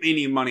to get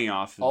any money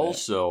off of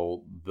it.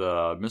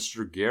 The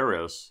Mr.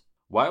 Garrus...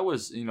 Why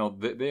was,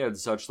 they had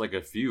such like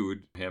a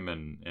feud, him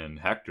and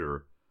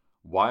Hector.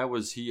 Why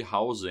was he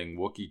housing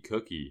Wookie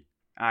Cookie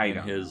in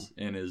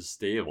his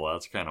stable?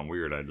 That's kind of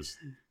weird.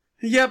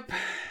 Yep.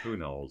 Who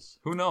knows?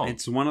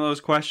 It's one of those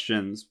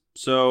questions.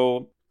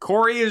 So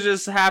Corey is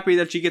just happy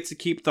that she gets to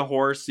keep the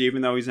horse,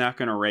 even though he's not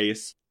going to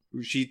race.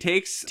 She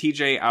takes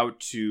TJ out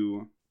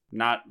to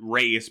not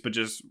race, but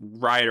just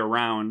ride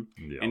around.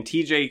 Yeah. And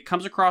TJ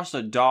comes across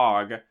a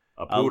dog.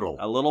 A poodle.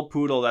 A little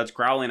poodle that's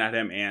growling at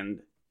him,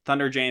 and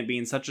Thunder Jam,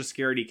 being such a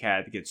scaredy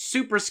cat, gets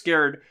super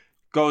scared,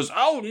 goes,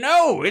 "Oh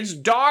no, it's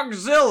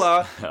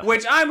Dogzilla,"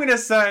 which I'm going to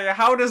say,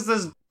 how does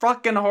this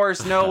fucking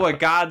horse know what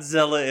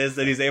Godzilla is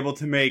that he's able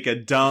to make a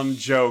dumb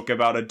joke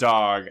about a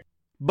dog?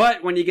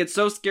 But when he gets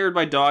so scared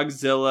by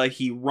Dogzilla,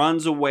 he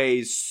runs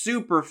away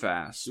super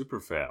fast.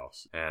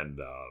 And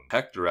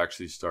Hector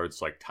actually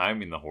starts like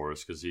timing the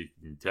horse because he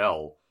can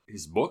tell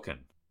he's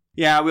booking.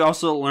 Yeah, we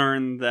also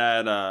learned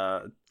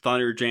that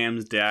Thunder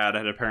Jam's dad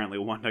had apparently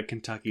won a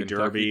Kentucky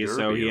Derby,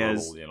 so he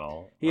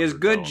has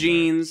good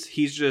genes.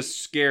 He's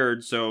just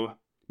scared. So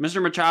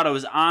Mr. Machado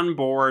is on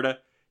board.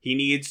 He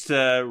needs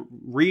to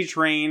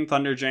retrain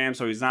Thunder Jam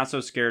so he's not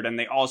so scared, and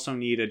they also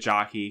need a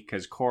jockey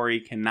because Corey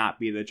cannot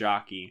be the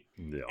jockey.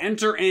 Yeah.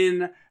 Enter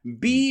in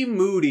B.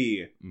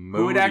 Moody,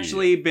 who had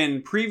actually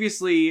been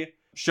previously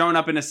shown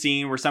up in a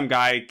scene where some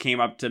guy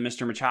came up to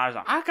Mr. Machado,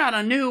 like, "I got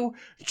a new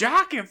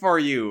jockey for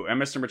you," and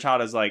Mr.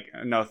 Machado's like,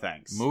 "No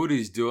thanks."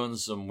 Moody's doing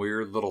some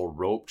weird little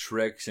rope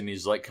tricks, and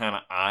he's like kind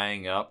of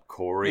eyeing up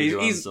Corey,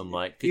 he's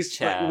like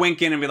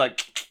winking and be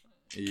like,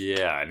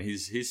 yeah, and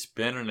he's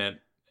spinning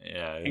it.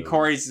 Yeah, and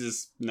Corey's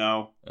just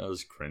no. That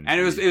was cringy, and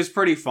it was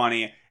pretty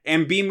funny.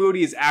 And B.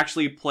 Moody is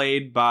actually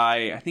played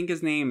by, I think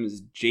his name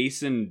is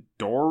Jason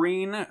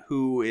Doreen,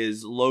 who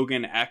is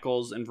Logan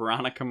Echolls and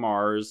Veronica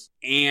Mars,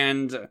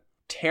 and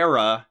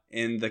Terra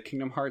in the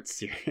Kingdom Hearts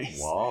series.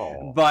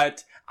 Wow.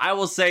 But I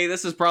will say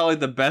this is probably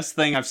the best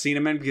thing I've seen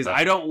him in because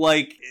I don't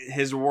like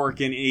his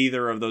work in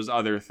either of those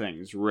other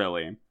things,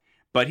 really.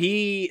 But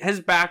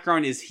his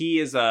background is he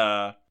is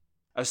a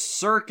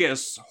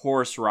circus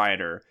horse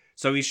rider.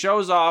 So he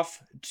shows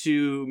off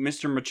to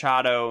Mr.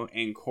 Machado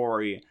and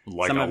Corey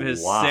some of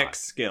his sick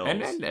skills.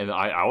 And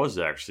I was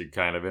actually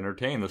kind of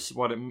entertained. This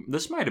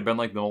might have been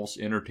like the most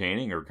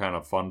entertaining or kind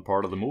of fun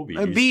part of the movie.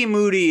 B.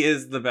 Moody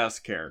is the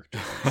best character.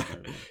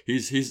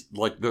 he's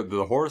like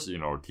the horse,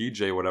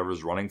 TJ, whatever,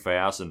 is running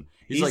fast. And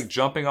he's like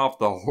jumping off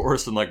the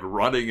horse and like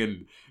running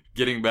and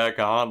getting back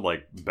on,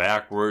 like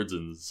backwards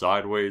and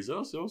sideways. It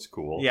was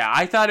cool. Yeah,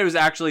 I thought it was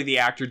actually the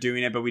actor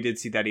doing it, but we did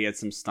see that he had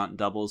some stunt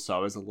doubles, so I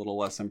was a little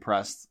less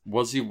impressed.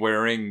 Was he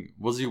wearing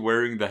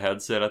the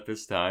headset at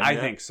this time? I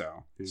think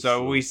so.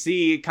 So we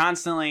see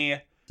constantly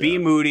B.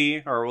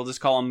 Moody, or we'll just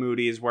call him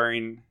Moody, he's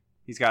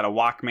got a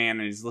Walkman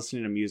and he's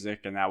listening to music,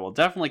 and that will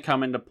definitely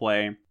come into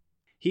play.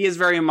 He is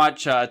very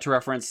much, to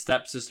reference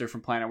Stepsister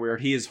from Planet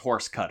Weird, he is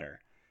Horse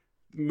Cutter.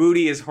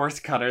 Moody is Horse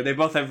Cutter. They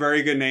both have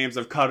very good names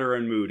of Cutter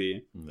and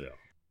Moody. Yeah.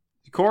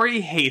 Corey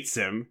hates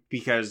him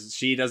because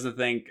she doesn't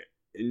think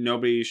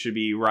nobody should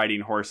be riding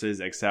horses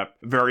except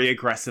very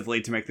aggressively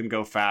to make them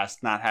go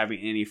fast, not having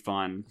any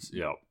fun.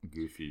 Yeah,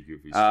 goofy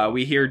stuff.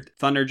 We hear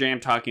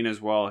Thunderjam talking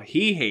as well.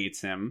 He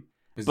hates him.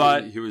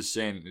 But he was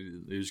saying,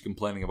 he was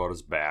complaining about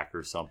his back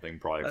or something,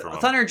 probably from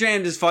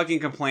Thunderjam just fucking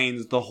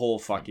complains the whole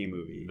fucking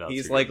movie.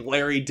 He's like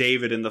Larry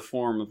David in the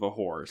form of a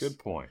horse. Good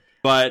point.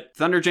 But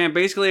Thunderjam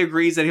basically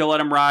agrees that he'll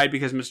let him ride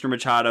because Mr.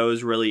 Machado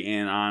is really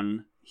in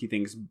on. He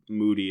thinks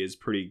Moody is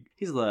pretty.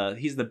 He's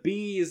the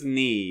bee's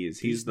knees.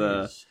 He's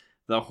the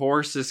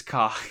horse's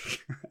cock.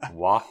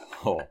 Wow.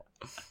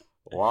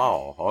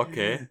 Wow.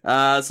 Okay.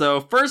 So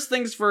first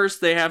things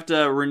first, they have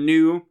to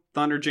renew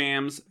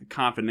Thunderjam's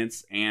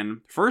confidence, and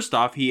first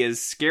off, he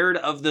is scared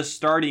of the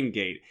starting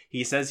gate.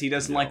 He says he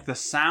doesn't like the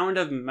sound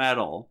of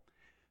metal.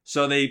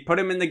 So they put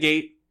him in the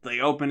gate, they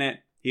open it,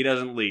 he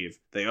doesn't leave.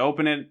 They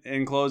open it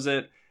and close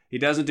it, he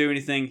doesn't do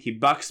anything, he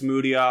bucks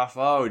Moody off.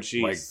 Oh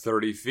jeez. Like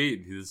 30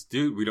 feet. This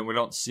dude, we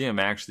don't see him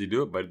actually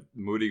do it, but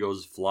Moody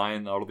goes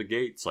flying out of the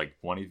gate. It's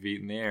like 20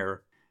 feet in the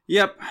air.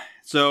 Yep.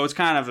 So it's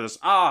kind of this,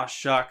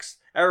 shucks.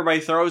 Everybody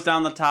throws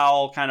down the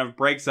towel, kind of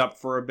breaks up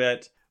for a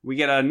bit. We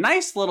get a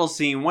nice little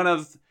scene.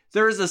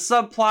 There is a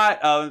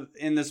subplot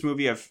in this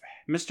movie of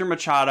Mr.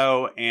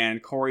 Machado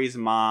and Corey's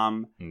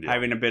mom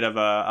having a bit of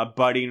a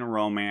budding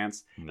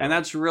romance. Yeah. And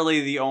that's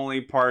really the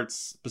only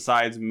parts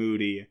besides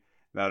Moody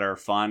that are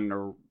fun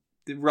or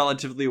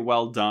relatively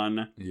well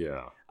done.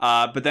 Yeah.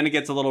 But then it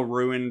gets a little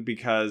ruined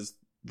because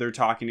they're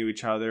talking to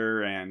each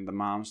other and the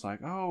mom's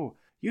like, oh,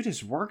 you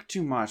just work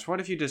too much. What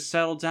if you just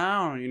settled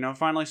down,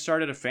 finally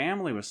started a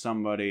family with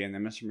somebody? And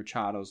then Mr.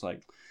 Machado's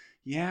like,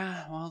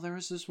 yeah, well, there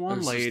was this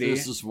one lady.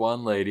 There's this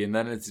one lady, and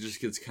then it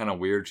just gets kind of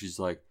weird. She's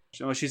like...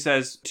 So she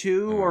says,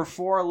 2 or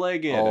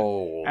 4-legged.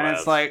 Oh, and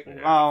it's like,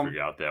 I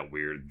forgot that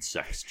weird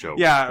sex joke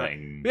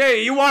thing.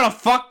 Hey, you want to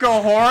fuck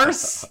a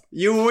horse?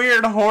 You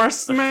weird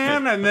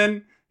horseman? And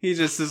then he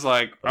just is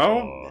like,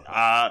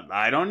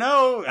 I don't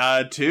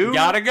know. 2?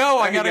 Gotta go.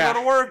 I gotta go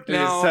to work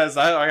now. He says,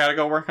 I gotta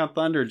go work on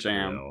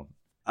Thunderjam.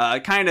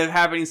 Kind of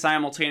happening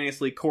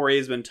simultaneously, Corey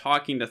has been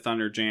talking to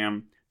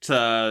Thunderjam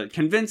to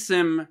convince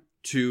him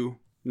to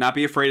not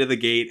be afraid of the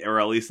gate, or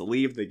at least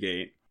leave the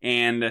gate.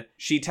 And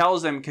she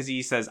tells him, because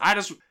he says,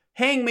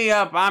 hang me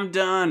up, I'm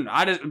done.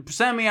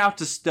 Send me out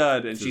to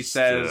stud. And she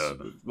says,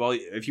 well,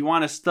 if you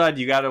want to stud,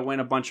 you got to win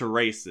a bunch of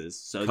races.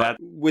 So that,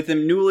 with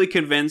him newly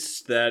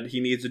convinced that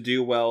he needs to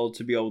do well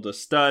to be able to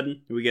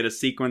stud, we get a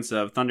sequence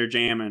of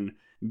Thunderjam and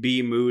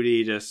B.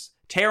 Moody just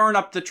tearing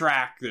up the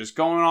track. Just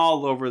going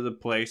all over the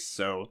place.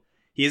 So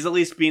he is at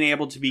least being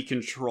able to be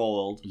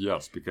controlled.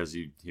 Yes, because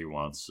he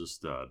wants to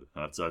stud.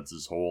 That's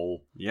his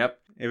whole. Yep.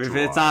 If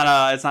it's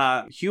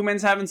not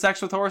humans having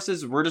sex with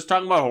horses, we're just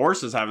talking about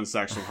horses having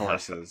sex with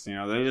horses.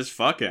 They're just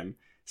fucking.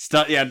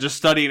 Just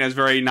studying is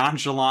very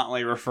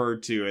nonchalantly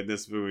referred to in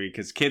this movie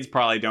because kids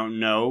probably don't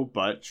know,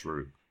 but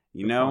true.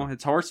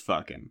 It's horse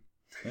fucking.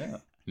 Yeah.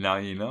 Now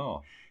you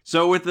know.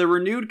 So with the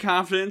renewed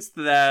confidence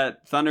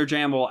that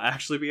Thunderjam will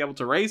actually be able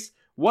to race,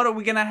 what are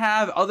we gonna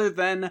have other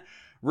than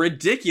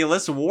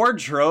ridiculous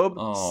wardrobe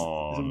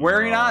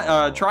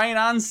trying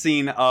on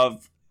scene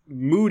of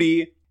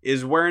Moody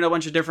is wearing a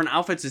bunch of different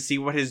outfits to see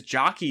what his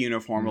jockey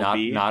uniform will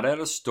be. Not at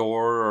a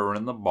store or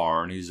in the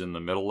barn. He's in the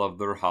middle of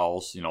their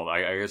house.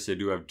 I guess they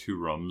do have 2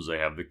 rooms. They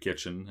have the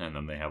kitchen and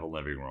then they have a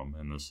living room.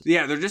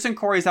 Yeah, they're just in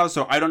Corey's house,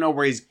 so I don't know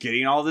where he's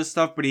getting all this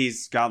stuff, but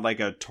he's got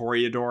like a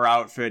Toreador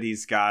outfit.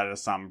 He's got a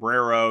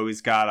sombrero. He's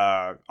got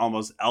a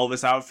almost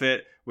Elvis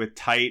outfit with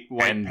tight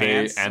white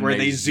pants where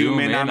they zoom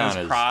in on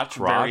his crotch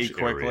very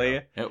quickly.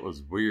 Area. It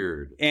was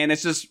weird. And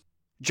it's just,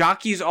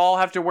 jockeys all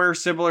have to wear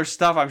similar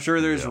stuff. I'm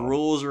sure there's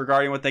rules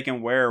regarding what they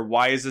can wear.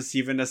 Why is this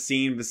even a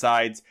scene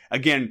besides,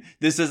 again,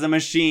 this is a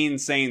machine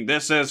saying,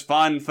 this is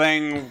fun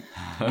thing,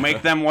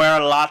 make them wear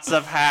lots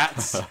of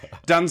hats.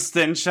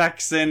 Dunstan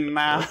checks in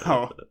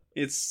now.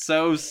 It's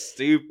so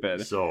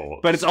stupid.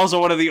 But it's also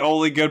one of the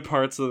only good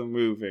parts of the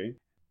movie.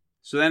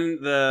 So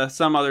then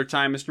some other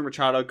time, Mr.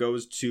 Machado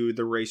goes to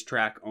the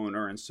racetrack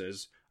owner and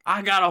says,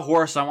 I got a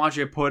horse I want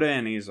you to put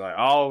in. He's like,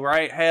 all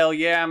right, hell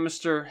yeah,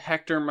 Mr.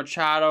 Hector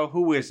Machado.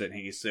 Who is it? And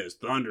he says,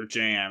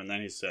 Thunderjam. And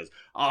then he says,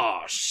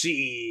 oh,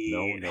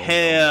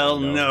 hell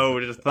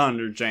no to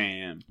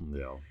Thunderjam.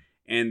 No.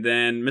 And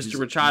then Mr.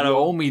 Machado. You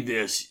owe me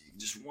this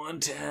just one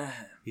time.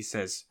 He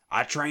says,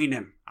 I trained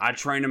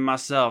him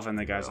myself. And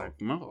the guy's like,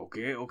 oh,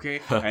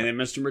 okay. And then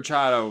Mr.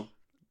 Machado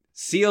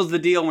seals the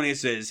deal when he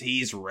says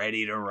he's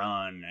ready to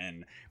run,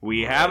 and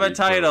we have a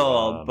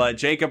title, but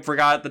Jacob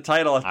forgot the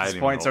title at this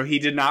point, so he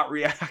did not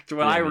react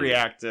when I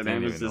reacted,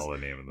 and was just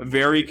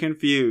very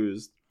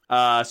confused.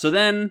 So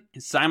then,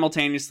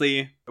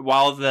 simultaneously,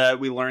 while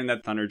we learn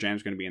that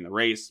Thunderjam's going to be in the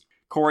race,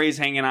 Corey's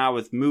hanging out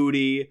with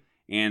Moody,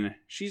 and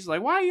she's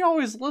like, why are you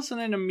always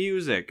listening to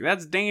music?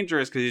 That's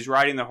dangerous, because he's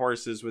riding the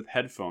horses with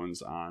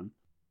headphones on.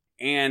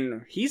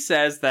 And he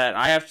says that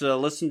I have to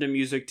listen to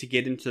music to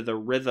get into the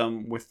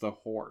rhythm with the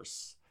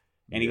horse.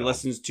 and he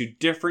listens to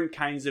different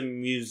kinds of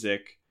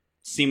music,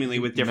 seemingly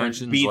with different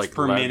mentions, beats like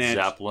per Led minute.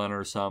 Zeppelin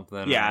or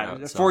something.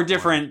 Yeah, for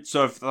different.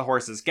 So if the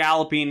horse is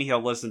galloping,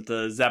 he'll listen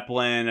to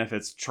Zeppelin. If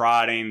it's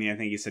trotting, I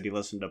think he said he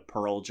listened to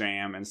Pearl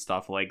Jam and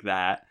stuff like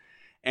that.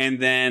 And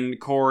then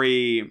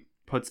Corey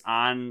puts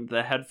on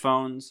the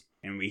headphones,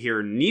 and we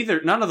hear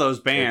none of those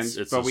bands.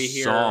 It's but a we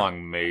hear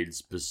song made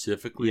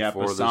specifically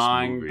for this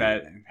song movie.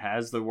 that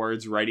has the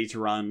words "Ready to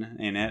Run"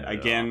 in it. Yeah.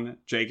 Again,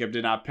 Jacob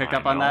did not pick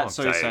up on that,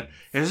 so he said,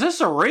 "Is this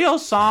a real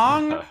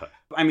song?"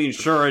 I mean,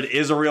 sure, it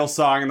is a real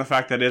song in the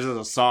fact that it is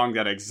a song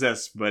that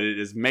exists, but it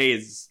is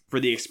made for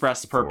the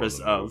express purpose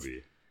of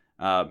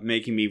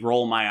making me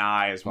roll my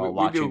eyes while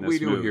watching this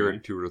movie. We do hear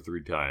it 2 or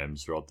 3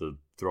 times throughout the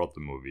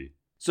movie.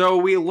 So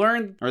we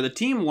learn, or the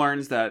team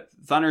learns, that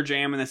Thunder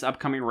Jam in this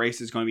upcoming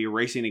race is going to be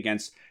racing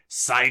against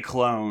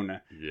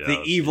Cyclone,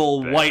 the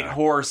evil white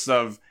horse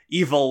of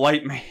evil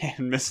white man,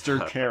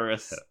 Mr.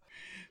 Karras.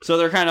 So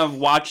they're kind of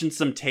watching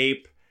some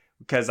tape,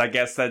 because I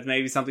guess that's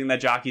maybe something that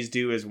jockeys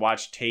do, is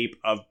watch tape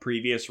of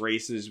previous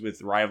races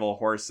with rival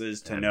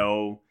horses to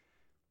know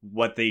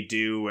what they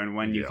do and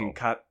when you can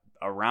cut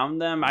around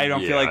them. I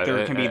don't feel like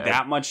there can be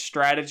that much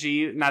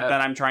strategy. Not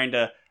that I'm trying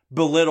to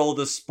belittle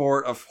the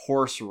sport of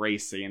horse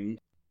racing.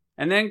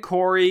 And then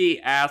Corey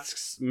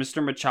asks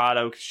Mr.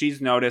 Machado, 'cause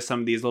she's noticed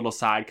some of these little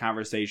side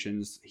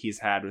conversations he's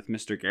had with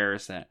Mr.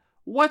 Garrison.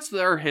 What's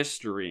their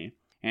history?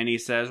 And he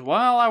says,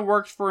 well, I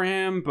worked for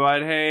him,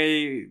 but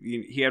hey,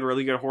 he had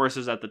really good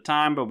horses at the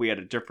time, but we had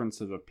a difference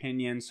of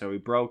opinion, so we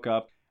broke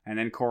up. And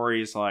then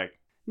Corey's like,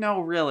 no,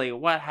 really,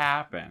 what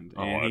happened?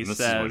 And he this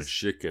says, is when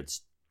shit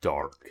gets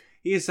dark.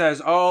 He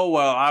says, oh,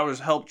 well, I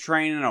was helped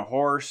training a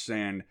horse,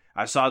 and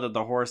I saw that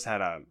the horse had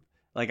a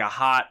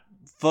hot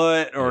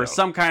foot or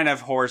some kind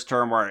of horse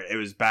term where it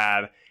was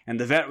bad. And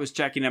the vet was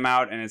checking him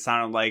out, and it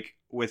sounded like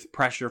with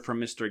pressure from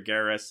Mr.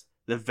 Garris,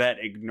 the vet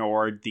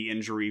ignored the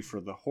injury for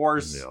the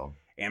horse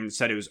and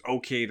said it was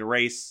okay to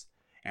race.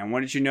 And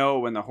what did you know,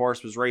 when the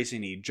horse was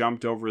racing, he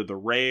jumped over the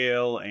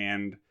rail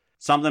and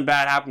something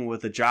bad happened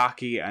with the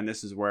jockey. And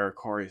this is where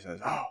Corey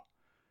says, oh,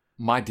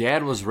 my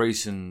dad was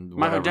racing.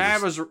 My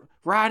dad was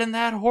riding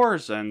that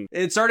horse. And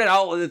it started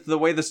out with the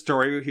way the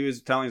story he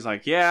was telling. He's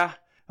like, yeah.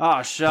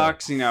 Oh,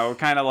 shucks,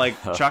 kind of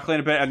like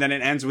chuckling a bit. And then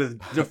it ends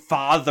with the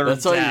father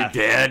That's death. how your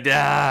dad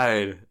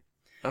died.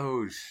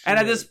 Oh, shit. And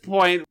at this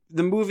point,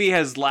 the movie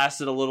has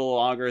lasted a little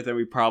longer than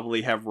we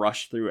probably have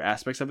rushed through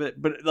aspects of it.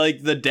 But,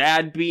 like, the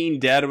dad being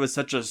dead was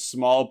such a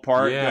small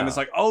part. Yeah. And it's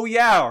like, oh,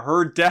 yeah,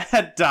 her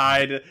dad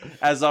died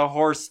as a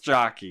horse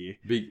jockey.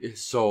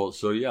 So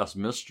yes,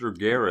 Mr.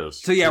 Garris.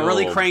 So, yeah,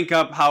 really crank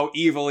up how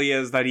evil he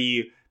is that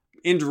he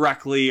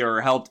indirectly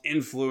or helped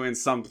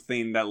influence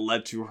something that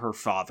led to her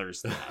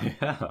father's death.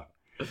 Yeah.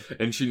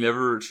 And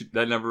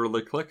that never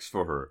really clicks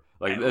for her.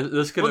 Like,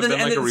 this could have been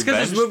like a revenge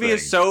because this movie thing.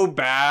 is so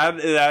bad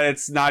that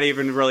it's not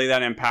even really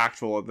that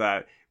impactful.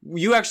 That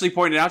you actually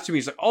pointed out to me,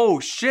 he's like,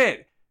 oh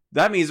shit,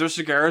 that means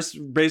Mr.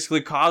 Garris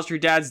basically caused her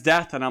dad's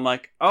death. And I'm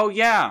like, oh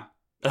yeah,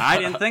 I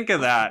didn't think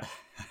of that.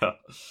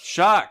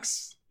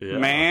 Shucks. Yeah.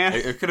 Man,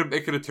 it could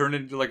have turned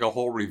into like a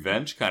whole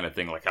revenge kind of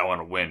thing. Like, I want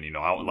to win,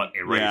 let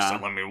me race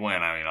and let me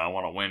win. I mean, I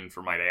want to win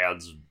for my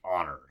dad's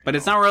honor. But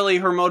it's not really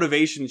her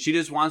motivation. She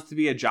just wants to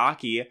be a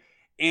jockey,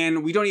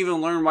 and we don't even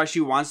learn why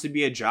she wants to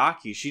be a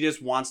jockey. She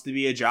just wants to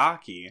be a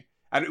jockey.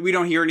 We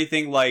don't hear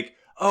anything like,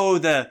 oh,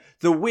 the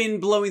wind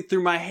blowing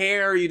through my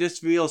hair, you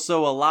just feel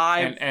so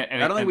alive. I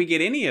don't think we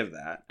get any of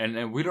that.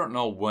 And we don't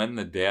know when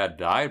the dad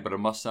died, but it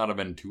must not have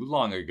been too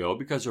long ago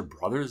because her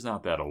brother's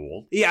not that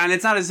old. Yeah, and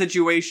it's not a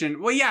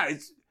situation. Well, yeah,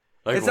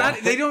 it's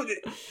not. They don't.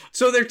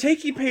 So they're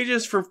taking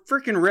pages for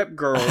freaking Rip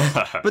Girls,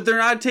 but they're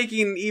not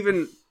taking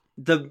even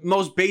the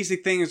most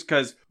basic things,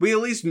 because we at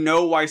least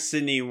know why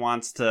Sydney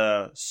wants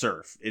to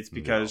surf. It's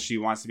because she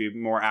wants to be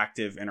more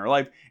active in her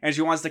life, and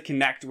she wants to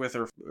connect with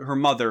her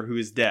mother, who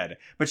is dead.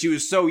 But she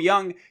was so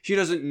young, she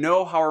doesn't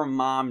know how her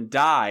mom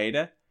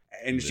died,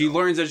 and she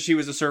learns that she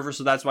was a surfer,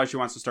 so that's why she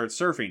wants to start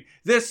surfing.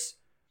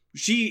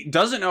 She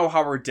doesn't know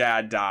how her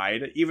dad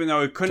died, even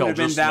though it couldn't have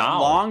been that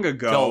long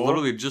ago.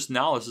 Literally just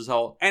now, this is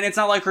how... And it's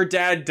not like her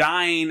dad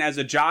dying as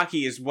a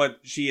jockey is what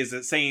she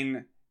is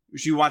saying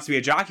she wants to be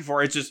a jockey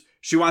for. It's just,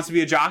 she wants to be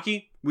a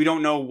jockey. We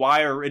don't know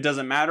why, or it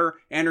doesn't matter.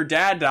 And her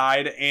dad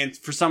died, and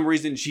for some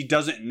reason she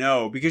doesn't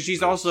know, because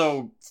she's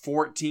also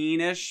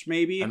 14-ish,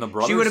 maybe. And the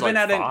brother's like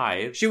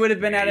 5. She would have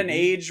been at an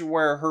age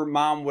where her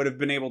mom would have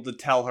been able to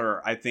tell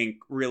her, I think,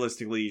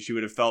 realistically, she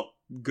would have felt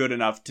good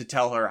enough to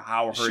tell her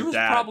how her dad died. She was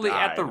probably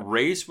at the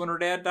race when her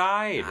dad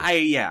died.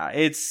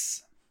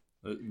 It's...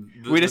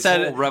 I just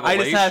had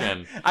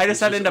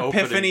an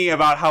epiphany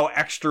about how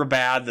extra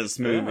bad this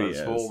movie is.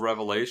 This whole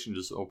revelation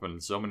just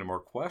opened so many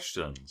more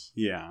questions.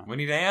 Yeah. We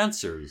need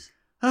answers.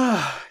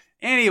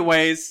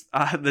 Anyways,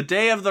 the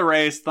day of the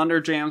race,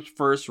 Thunder Jam's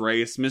first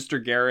race, Mr.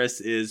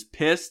 Garris is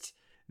pissed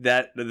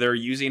that they're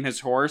using his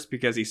horse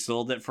because he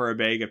sold it for a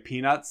bag of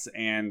peanuts,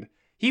 and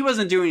he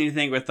wasn't doing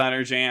anything with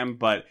Thunder Jam,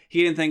 but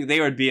he didn't think they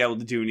would be able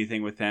to do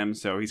anything with him,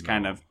 so he's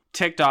kind of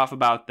ticked off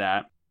about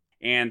that.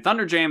 And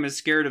Thunder Jam is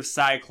scared of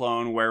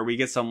Cyclone, where we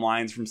get some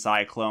lines from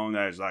Cyclone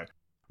that is like,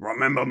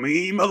 remember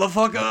me,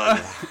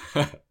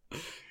 motherfucker?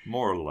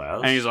 More or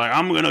less. And he's like,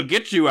 I'm gonna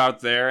get you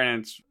out there.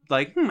 And it's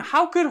like,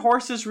 how could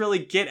horses really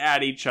get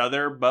at each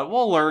other? But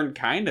we'll learn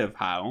kind of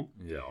how.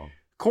 Yeah.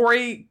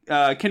 Corey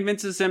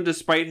convinces him,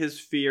 despite his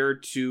fear,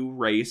 to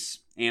race.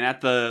 And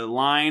at the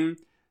line,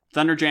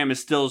 Thunderjam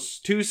is still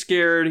too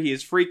scared. He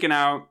is freaking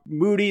out.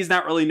 Moody's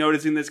not really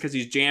noticing this because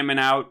he's jamming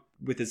out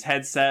with his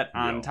headset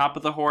on top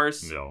of the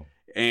horse. Yeah.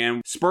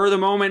 And spur of the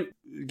moment,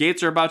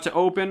 gates are about to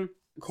open.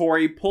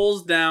 Corey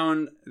pulls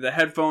down the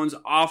headphones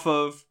off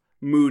of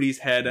Moody's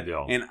head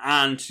and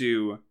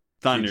onto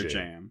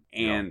Thunderjam.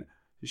 And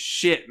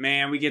shit,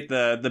 man, we get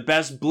the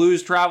best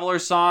Blues Traveler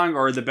song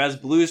or the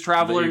best Blues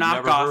Traveler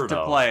knockoff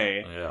to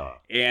play. Yeah.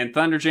 And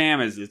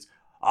Thunderjam is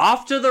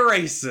off to the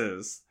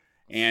races.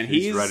 And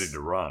he's ready to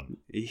run.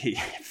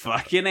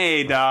 Fucking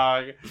A,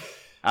 dog.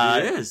 He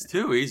is,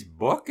 too. He's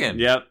booking.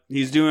 Yep.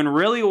 He's doing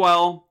really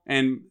well.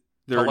 And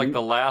they're like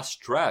the last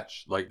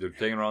stretch. Like they're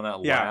taking around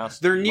that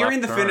last. They're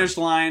nearing the turn. finish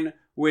line,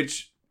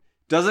 which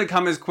doesn't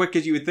come as quick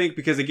as you would think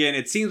because, again,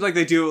 it seems like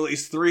they do at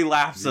least 3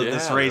 laps of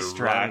this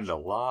racetrack. A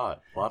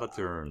lot of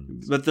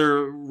turns. But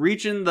they're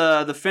reaching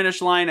the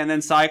finish line, and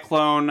then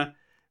Cyclone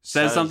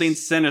says something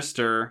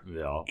sinister.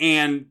 Yeah.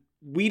 And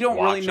we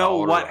don't really know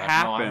what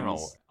happens. No, I don't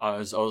know. I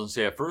was going to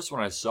say, at first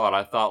when I saw it,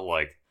 I thought,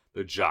 like,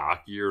 the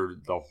jockey or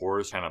the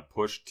horse kind of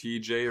pushed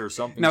TJ or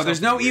something. No,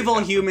 there's no evil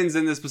humans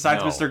in this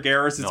besides Mr.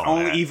 Garris. It's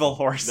only evil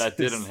horses. That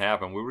didn't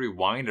happen. We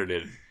rewinded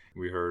it.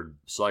 We heard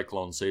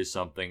Cyclone say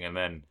something, and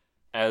then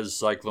as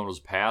Cyclone was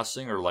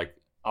passing or like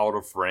out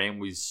of frame,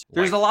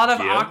 there's a lot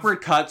of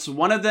awkward cuts.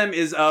 One of them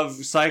is of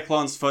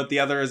Cyclone's foot. The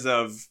other is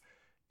of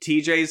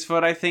TJ's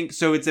foot, I think.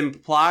 So it's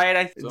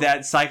implied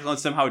that Cyclone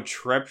somehow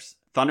tripped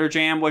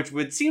Thunderjam, which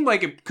would seem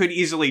like it could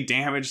easily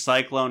damage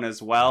Cyclone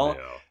as well.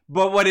 Yeah.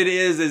 But what it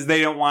is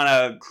they don't want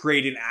to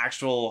create an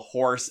actual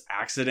horse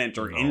accident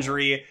or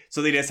injury,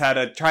 so they just had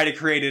to try to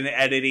create an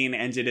editing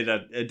and did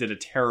a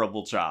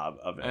terrible job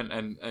of it.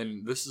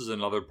 And this is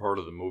another part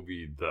of the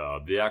movie,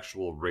 the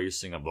actual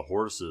racing of the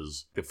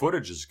horses. The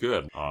footage is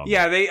good.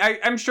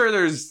 I'm sure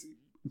there's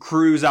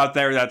crews out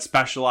there that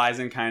specialize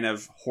in kind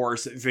of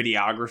horse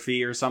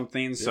videography or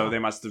something, so they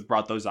must have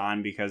brought those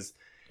on because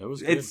it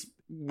was good.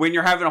 When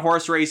you're having a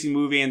horse racing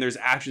movie and there's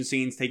action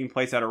scenes taking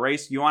place at a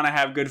race, you want to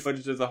have good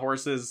footage of the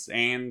horses,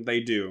 and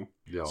they do.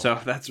 Yeah. So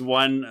that's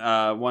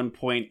one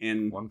point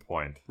in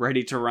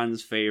Ready to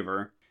Run's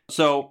favor.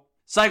 So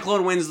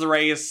Cyclone wins the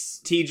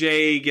race.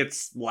 TJ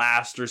gets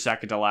last or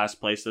second to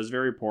last place, does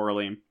very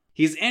poorly.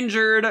 He's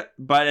injured,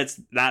 but it's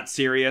not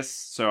serious,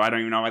 so I don't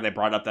even know why they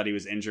brought up that he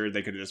was injured.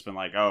 They could have just been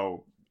like,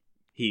 oh,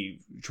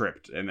 he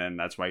tripped, and then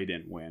that's why he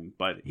didn't win.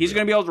 But he's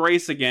going to be able to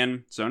race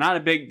again, so not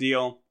a big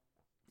deal.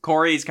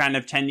 Corey's kind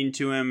of tending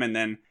to him and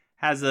then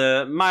has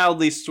a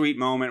mildly sweet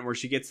moment where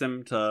she's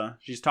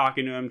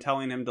talking to him,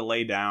 telling him to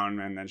lay down,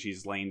 and then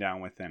she's laying down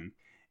with him.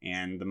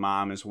 And the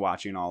mom is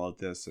watching all of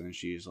this, and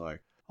she's like,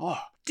 oh,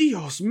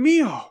 Dios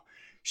mío,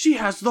 she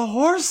has the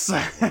horse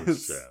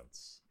sense.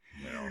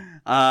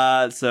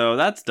 So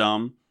that's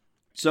dumb.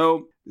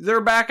 So they're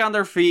back on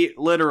their feet,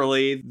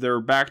 literally.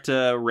 They're back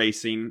to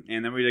racing,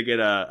 and then we get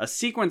a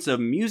sequence of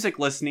music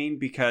listening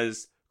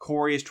because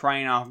Corey is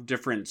trying off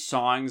different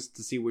songs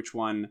to see which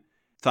one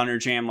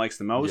Thunderjam likes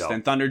the most.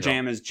 And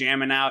Thunderjam is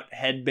jamming out,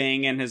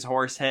 headbanging his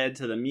horse head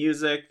to the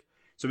music.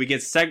 So we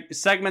get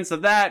segments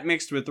of that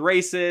mixed with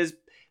races.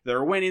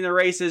 They're winning the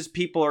races.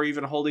 People are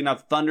even holding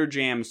up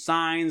Thunderjam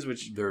signs,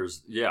 which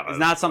is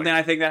not something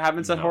I think that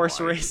happens at horse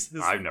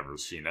races. I've never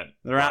seen it.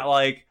 They're not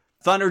like,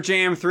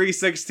 Thunderjam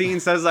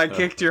 316 says I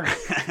kicked your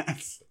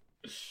ass.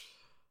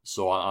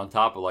 So on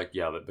top of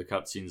the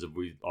cutscenes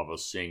of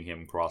us seeing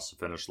him cross the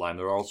finish line,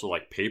 there are also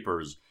like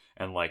papers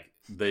and like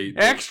they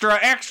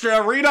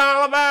extra read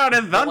all about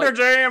it.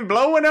 Thunderjam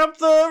blowing up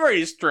the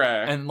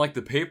racetrack, and like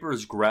the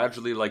papers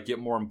gradually like get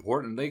more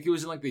important. Like it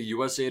was in like the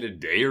USA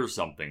Today or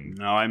something.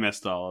 No, I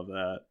missed all of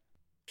that.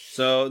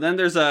 So then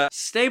there's a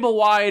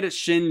stable-wide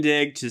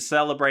shindig to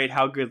celebrate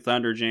how good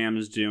Thunderjam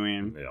is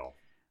doing. Yeah.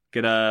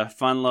 Get a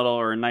fun little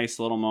or a nice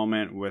little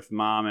moment with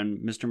Mom and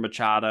Mr.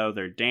 Machado.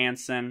 They're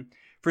dancing.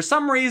 For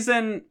some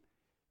reason,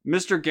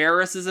 Mr.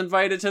 Garris is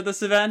invited to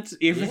this event,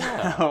 even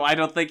though I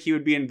don't think he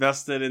would be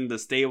invested in the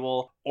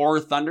stable or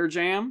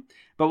Thunderjam.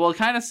 But we'll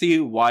kind of see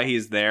why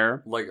he's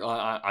there. Like,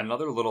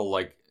 another little,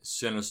 like,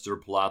 sinister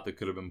plot that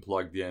could have been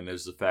plugged in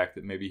is the fact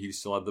that maybe he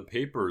still had the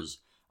papers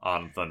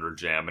on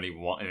Thunderjam,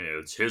 and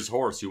it's his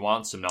horse. He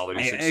wants him now that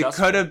he's successful. It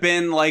could have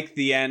been like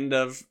the end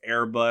of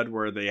Air Bud,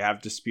 where they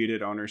have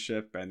disputed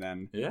ownership, and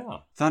then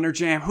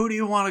Thunderjam, who do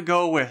you want to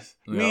go with,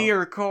 me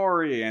or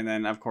Corey? And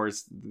then, of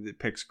course, it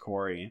picks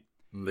Corey.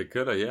 They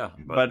could have,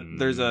 but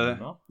there's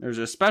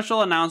a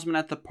special announcement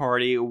at the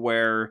party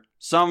where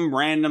some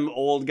random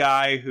old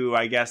guy who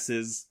I guess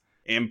is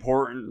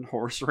important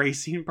horse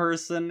racing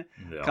person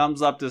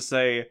comes up to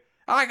say,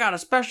 I got a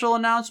special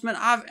announcement.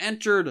 I've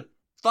entered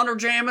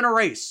Thunderjam in a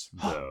race.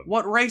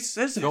 What race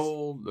is it?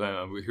 Gold.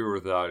 We hear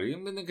without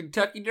him in the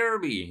Kentucky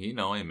Derby. He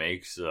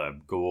makes a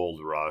Gold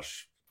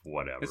Rush,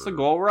 whatever. It's a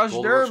Gold Rush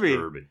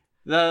Derby.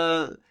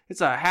 It's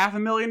a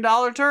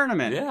 $500,000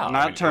 tournament. Yeah,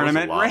 not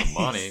tournament it was a lot race.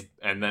 of money.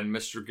 And then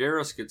Mr.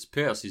 Garrus gets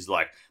pissed. He's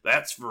like,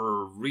 "That's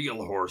for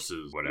real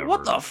horses, whatever."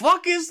 What the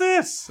fuck is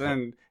this?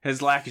 And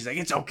his lackey's like,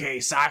 "It's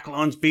okay.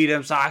 Cyclone's beat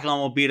him.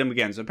 Cyclone will beat him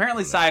again." So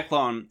apparently,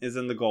 Cyclone is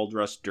in the Gold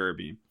Rush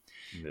Derby.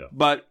 Yeah.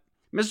 But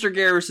Mr.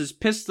 Garrus is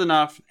pissed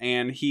enough,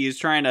 and he is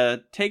trying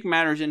to take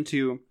matters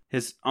into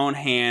his own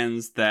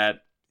hands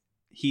that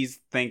he's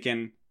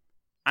thinking,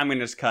 "I'm going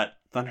to just cut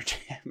Thunder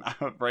Jam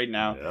out right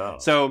now." Yeah.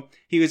 So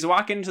he was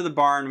walking into the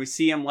barn. We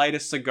see him light a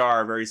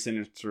cigar very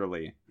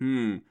sinisterly.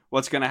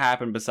 What's going to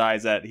happen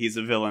besides that he's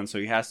a villain, so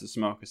he has to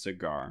smoke a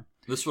cigar?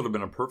 This would have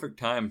been a perfect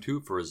time,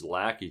 too, for his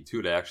lackey,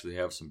 too, to actually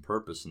have some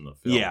purpose in the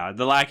film. Yeah,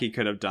 the lackey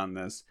could have done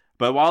this.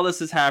 But while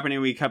this is happening,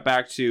 we cut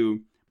back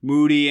to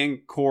Moody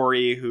and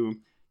Corey, who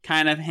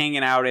kind of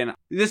hanging out in...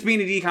 This being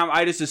a decom,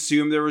 I just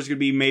assumed there was going to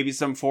be maybe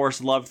some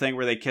forced love thing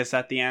where they kiss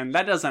at the end.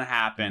 That doesn't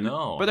happen.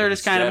 No. But they're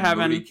just kind of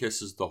having... Moody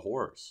kisses the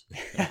horse.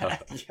 Yeah.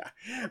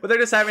 But they're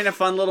just having a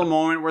fun little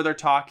moment where they're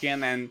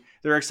talking and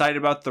they're excited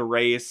about the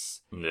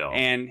race. Yeah.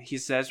 And he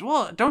says,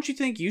 "Well, don't you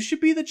think you should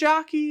be the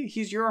jockey?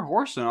 He's your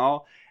horse and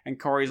all." And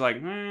Corey's like,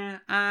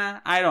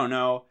 I don't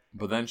know.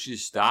 But then she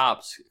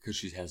stops because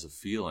she has a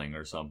feeling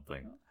or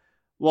something.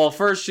 Well,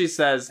 first she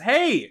says,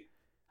 "Hey,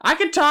 I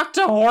can talk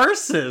to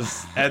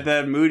horses." And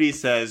then Moody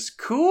says,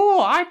 "Cool,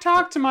 I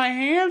talk to my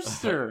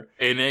hamster."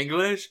 In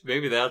English?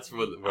 Maybe that's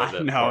where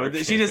that No, part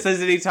she came. just says,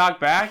 "Did he talk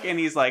back?" And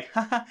he's like,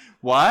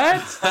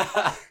 "What?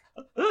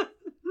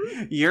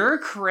 You're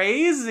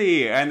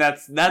crazy." And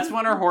that's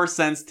when her horse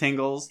sense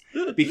tingles,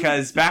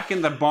 because back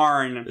in the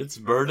barn, It's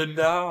burning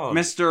down.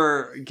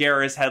 Mr.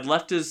 Garrus had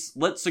left his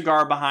lit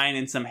cigar behind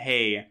in some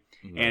hay,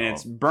 and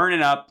it's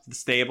burning up the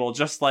stable,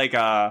 just like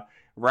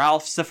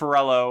Ralph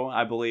Cifarello,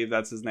 I believe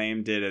that's his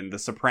name, did in The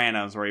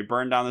Sopranos, where he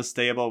burned down the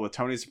stable with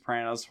Tony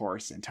Soprano's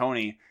horse, and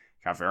Tony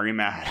got very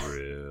mad.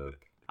 Rip.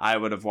 I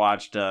would have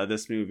watched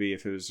this movie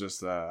if it was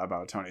just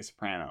about Tony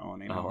Soprano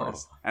owning a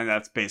horse. And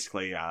that's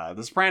basically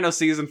The Sopranos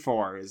season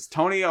 4 is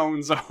Tony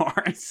owns a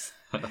horse.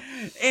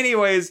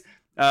 Anyways,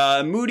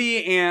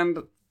 Moody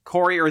and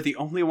Corey are the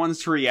only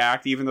ones to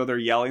react, even though they're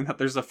yelling that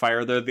there's a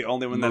fire. They're the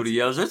only one Moody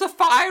yells, "There's a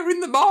fire in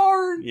the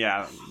barn!"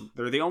 Yeah,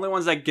 they're the only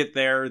ones that get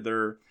there.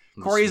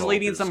 Corey's Smoke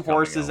leading is some coming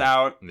horses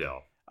out.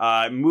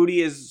 Yeah.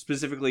 Moody is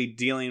specifically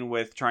dealing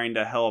with trying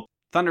to help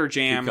Thunder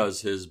Jam.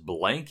 Because his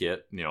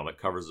blanket, that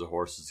covers the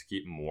horses to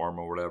keep them warm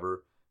or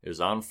whatever, is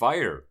on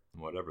fire.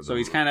 Whatever. So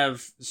he's kind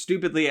of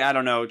stupidly, I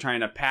don't know, trying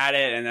to pat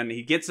it, and then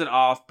he gets it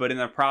off, but in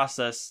the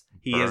process,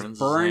 he has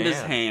burned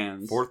his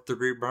hands. 4th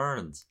degree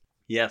burns.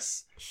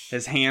 Yes.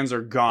 His hands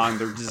are gone.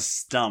 They're just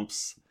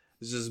stumps.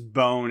 It's just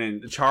bone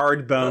and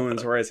charred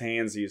bones where his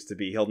hands used to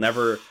be. He'll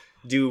never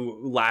do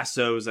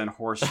lassos and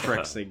horse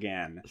tricks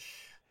again.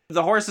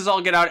 The horses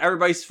all get out.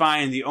 Everybody's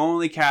fine. The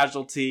only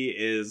casualty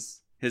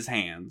is his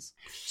hands.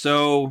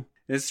 So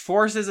this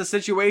forces a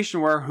situation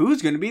where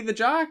who's going to be the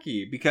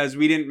jockey? Because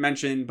we didn't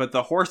mention, but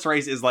the horse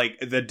race is like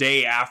the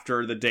day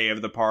after the day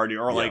of the party,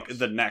 or like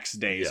the next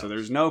day. Yes. So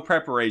there's no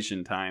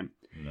preparation time.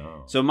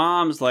 No. So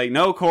Mom's like,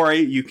 "No, Corey,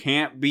 you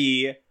can't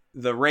be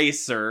the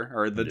racer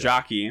or the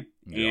jockey."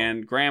 Yeah.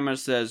 And Grandma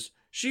says,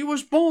 "She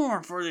was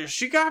born for this.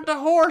 She got the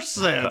horse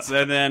sense."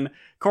 And then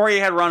Corey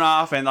had run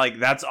off, and like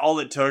that's all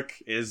it took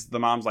is the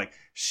mom's like,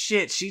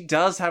 "Shit, she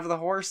does have the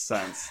horse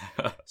sense."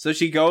 So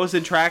she goes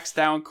and tracks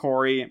down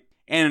Corey.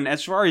 And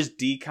as far as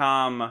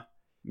decom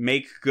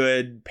make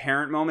good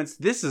parent moments,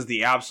 this is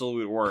the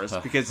absolute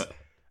worst, because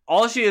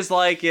all she is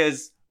like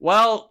is,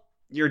 "Well,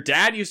 your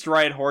dad used to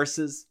ride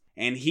horses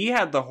and he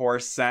had the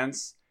horse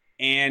sense,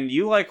 and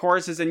you like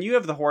horses and you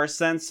have the horse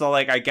sense, so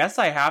like I guess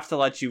I have to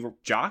let you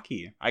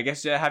jockey. I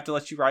guess I have to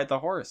let you ride the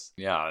horse."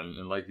 Yeah,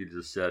 and like you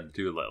just said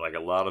too, like a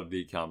lot of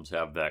decoms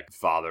have that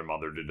father,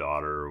 mother to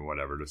daughter, or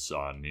whatever to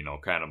son,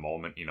 kind of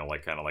moment,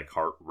 like kind of like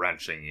heart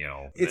wrenching,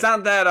 It's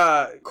not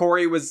that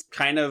Corey was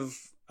kind of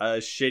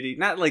shitty,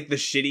 not like the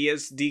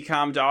shittiest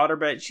decom daughter,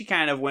 but she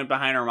kind of went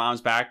behind her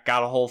mom's back,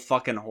 got a whole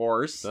fucking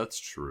horse. That's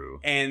true.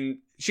 And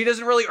she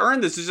doesn't really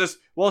earn this. It's just,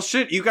 well,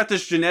 shit, you got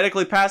this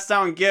genetically passed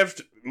down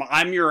gift.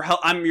 I'm your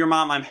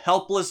mom. I'm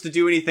helpless to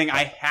do anything.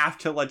 I have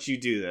to let you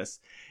do this.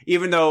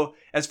 Even though,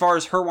 as far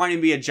as her wanting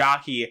to be a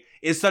jockey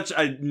is such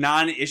a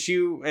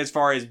non-issue as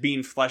far as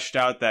being fleshed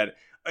out, that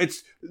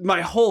it's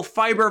my whole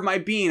fiber of my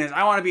being is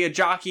I want to be a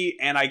jockey,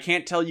 and I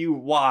can't tell you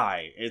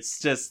why.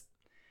 It's just,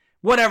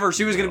 whatever.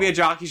 She was going to be a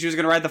jockey. She was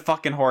going to ride the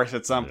fucking horse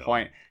at some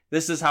point.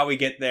 This is how we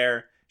get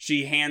there.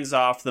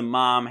 The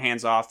mom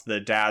hands off the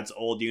dad's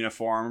old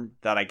uniform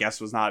that I guess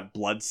was not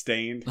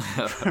bloodstained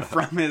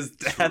from his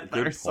death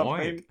or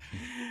something.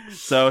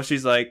 So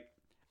she's like,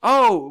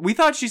 "Oh, we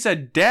thought she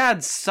said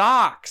dad's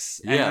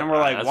socks." And then we're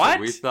like, that's what?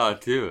 We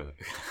thought too.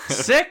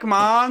 Sick,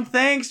 Mom.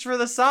 Thanks for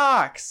the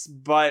socks.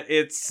 But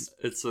it's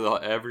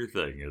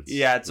everything.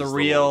 It's a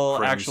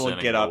real actual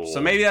get up.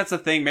 So maybe that's the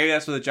thing. Maybe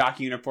that's what the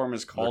jockey uniform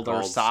is called,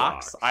 or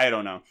socks. I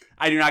don't know.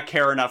 I do not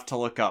care enough to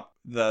look up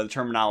the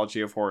terminology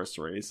of horse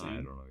racing. I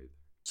don't know either.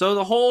 So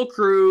the whole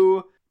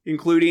crew,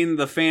 including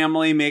the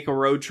family, make a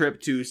road trip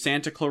to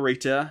Santa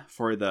Clarita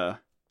for the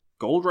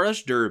Gold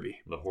Rush Derby.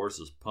 The horse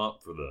is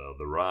pumped for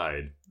the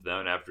ride.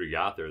 Then after he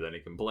got there, then he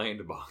complained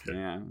about it.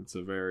 Yeah, it's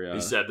a very... He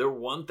said there were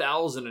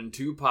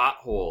 1,002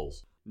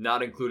 potholes,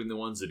 not including the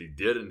ones that he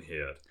didn't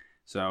hit.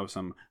 So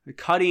some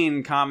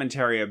cutting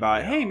commentary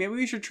about, hey, maybe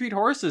we should treat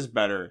horses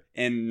better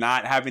and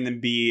not having them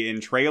be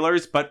in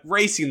trailers, but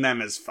racing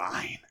them is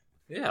fine.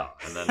 Yeah,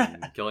 and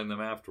then killing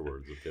them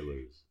afterwards if they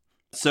lose.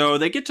 So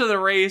they get to the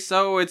race.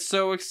 Oh, it's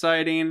so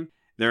exciting.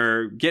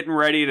 They're getting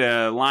ready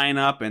to line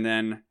up, and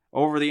then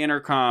over the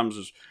intercoms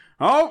is,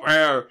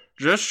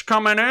 just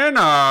coming in,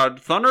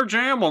 Thunder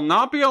Jam will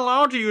not be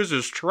allowed to use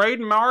his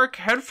trademark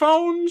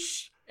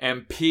headphones.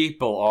 And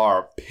people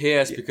are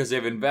pissed because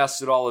they've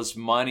invested all this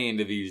money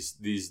into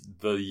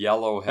the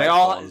yellow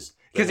headphones.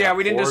 Because,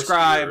 we didn't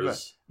describe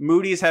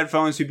Moody's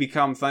headphones, who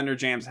become Thunder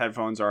Jam's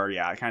headphones, are,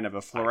 kind of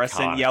a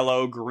fluorescent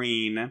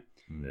yellow-green.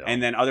 Yeah.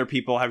 And then other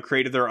people have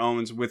created their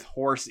own with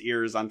horse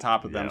ears on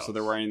top of them. Yes. So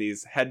they're wearing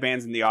these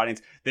headbands in the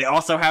audience. They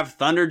also have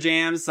Thunder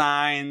Jam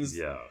signs.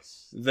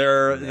 Yes.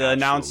 The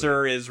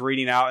announcer is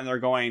reading out and they're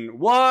going,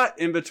 what?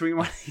 In between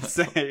what he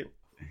say.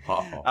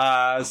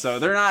 So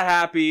they're not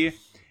happy.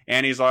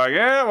 And he's like,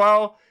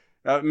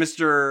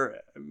 Mr.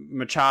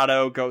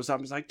 Machado goes up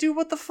and is like, dude,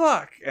 what the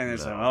fuck? And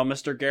it's like, well,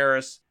 Mr.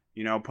 Garris,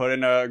 put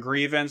in a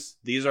grievance.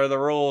 These are the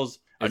rules.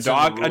 A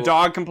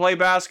dog can play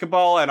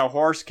basketball and a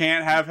horse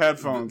can't have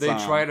headphones on.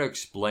 They try to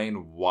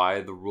explain why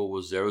the rule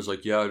was there. It was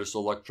like, just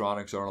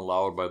electronics aren't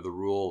allowed by the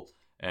rule.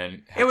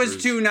 And it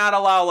was to not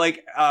allow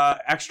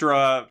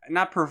extra,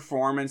 not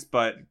performance,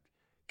 but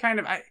kind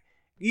of,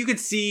 you could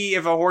see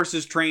if a horse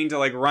is trained to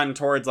run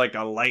towards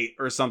a light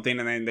or something,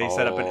 and then they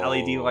set up an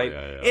LED light.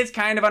 Yeah. It's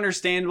kind of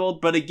understandable,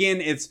 but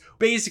again, it's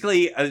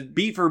basically a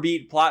beat for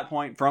beat plot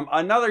point from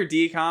another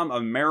DCOM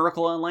of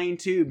Miracle in Lane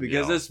 2,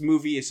 because this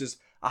movie is just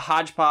a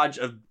hodgepodge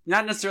of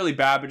not necessarily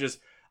bad, but just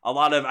a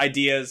lot of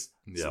ideas,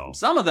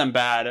 some of them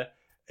bad,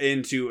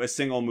 into a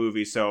single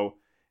movie. So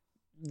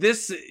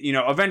this,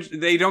 eventually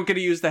they don't get to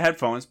use the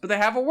headphones, but they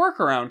have a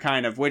workaround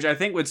kind of, which I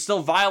think would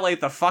still violate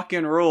the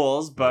fucking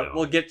rules, but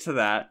we'll get to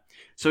that.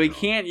 So he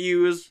can't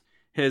use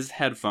his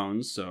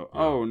headphones. So,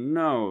 oh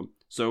no.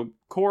 So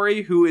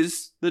Corey, who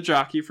is the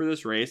jockey for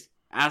this race,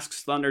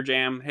 asks Thunder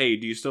Jam, hey,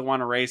 do you still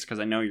want to race? Because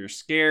I know you're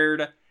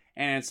scared.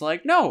 And it's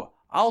like, no,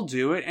 I'll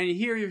do it. And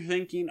here you're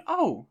thinking,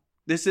 oh,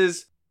 this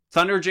is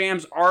Thunder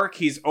Jam's arc.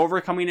 He's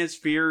overcoming his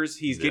fears.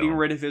 He's getting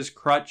rid of his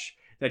crutch,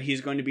 that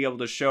he's going to be able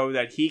to show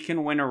that he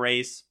can win a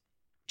race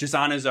just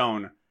on his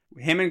own.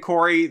 Him and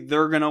Corey,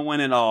 they're going to win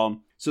it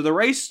all. So the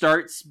race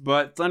starts,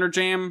 but Thunder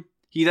Jam,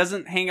 he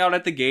doesn't hang out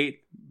at the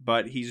gate,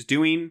 but he's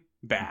doing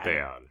bad.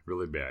 Bad.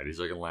 Really bad. He's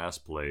in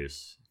last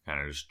place.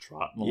 Kind of just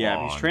trotting along.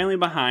 Yeah, he's trailing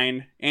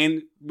behind.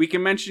 And we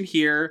can mention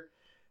here,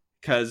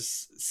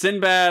 because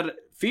Sinbad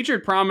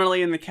featured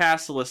prominently in the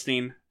cast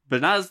listing,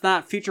 but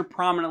not featured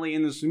prominently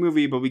in this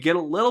movie, but we get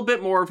a little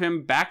bit more of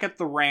him back at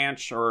the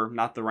ranch, or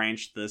not the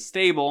ranch, the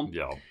stable.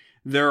 Yeah.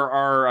 There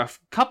are a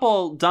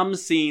couple dumb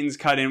scenes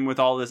cut in with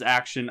all this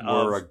action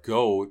where a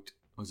goat...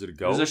 Was it a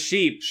goat? It was a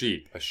sheep.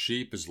 A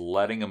sheep is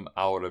letting him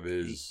out of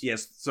his...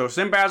 Yes, so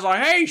Sinbad's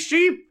like, hey,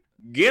 sheep,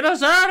 get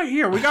us out of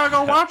here. We gotta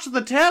go watch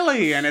the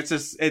telly. And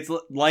it's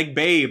like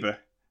Babe.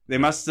 They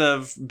must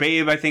have...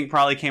 Babe, I think,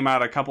 probably came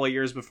out a couple of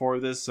years before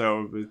this,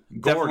 so...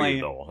 Gordy,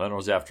 though. That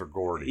was after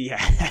Gordy.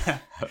 Yeah.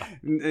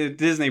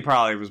 Disney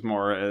probably was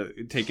more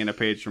taking a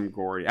page from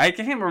Gordy. I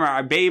can't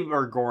remember. Babe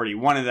or Gordy.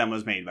 One of them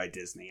was made by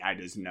Disney. I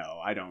just know.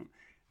 I don't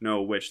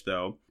know which,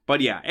 though.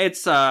 But yeah, it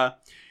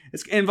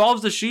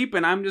involves the sheep,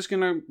 and I'm just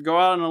going to go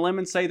out on a limb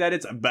and say that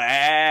it's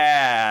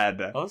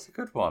bad. Oh, that's a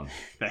good one.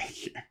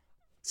 Thank you.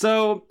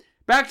 So,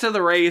 back to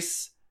the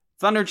race.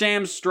 Thunder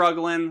Jam's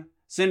struggling.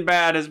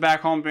 Sinbad is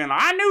back home being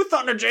like, I knew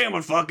Thunder Jam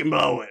would fucking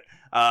blow it.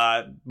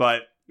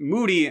 But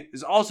Moody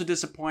is also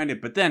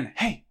disappointed. But then,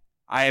 hey,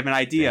 I have an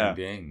idea.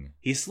 Ding, ding.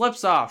 He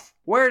slips off.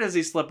 Where does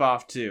he slip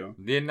off to?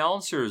 The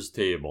announcer's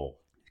table.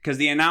 Because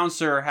the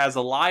announcer has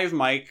a live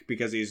mic,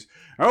 because he's,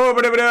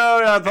 Thunder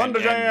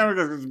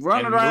Jam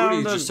running around.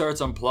 And Moody just starts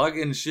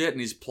unplugging shit,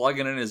 and he's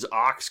plugging in his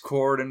aux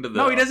cord into the...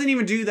 No, he doesn't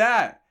even do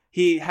that.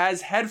 He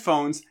has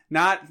headphones,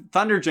 not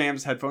Thunder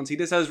Jam's headphones. He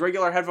just has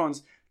regular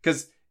headphones,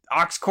 because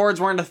aux cords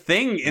weren't a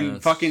thing in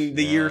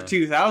the year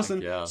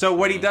 2000. So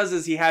what he does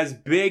is he has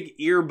big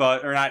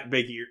earphones,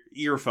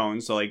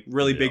 so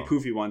really big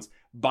poofy ones,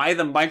 by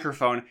the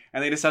microphone,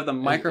 and they just have the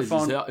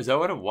microphone. Is that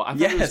what it was? I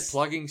thought he was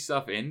plugging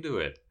stuff into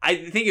it. I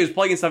think he was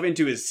plugging stuff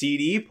into his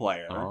CD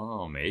player.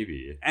 Oh,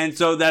 maybe. And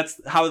so that's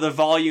how the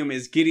volume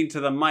is getting to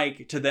the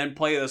mic to then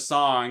play the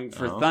song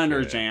for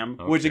Thunder Jam,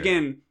 which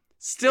again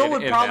still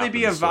would probably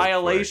be a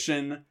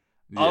violation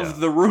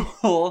of the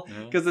rule,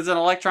 because it's an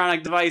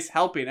electronic device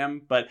helping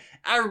him, but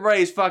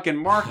everybody's fucking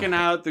marking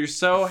out. They're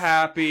so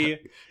happy.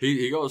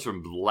 He goes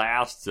from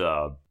last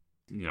to,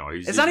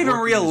 it's not even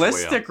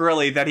realistic,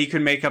 really, that he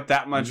could make up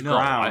that much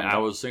ground. I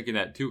was thinking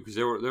that too, because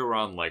they were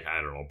on I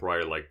don't know,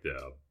 probably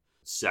the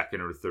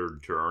second or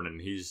third turn, and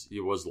he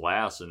was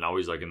last, and now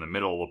he's in the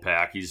middle of the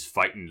pack. He's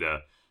fighting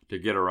to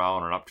get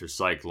around and up to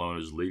Cyclone,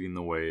 who's leading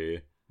the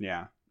way.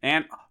 Yeah,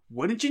 and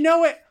wouldn't you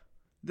know it?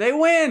 They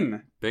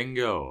win.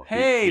 Bingo.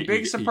 Hey,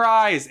 big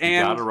surprise. He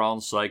And got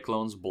around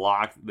Cyclone's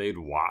block they'd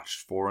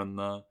watched for in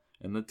the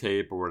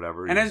tape or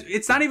whatever. And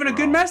it's not even a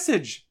good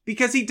message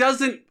because he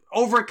doesn't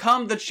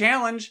overcome the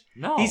challenge.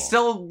 No. He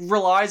still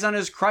relies on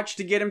his crutch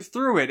to get him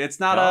through it. It's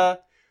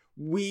not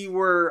we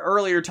were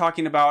earlier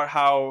talking about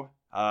how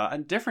a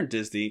different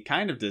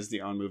kind of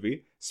Disney-owned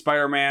movie,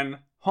 Spider-Man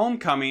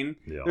Homecoming.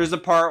 Yeah. There's a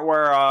part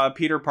where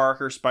Peter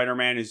Parker,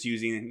 Spider-Man, is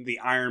using the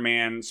Iron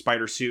Man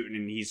spider suit,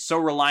 and he's so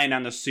reliant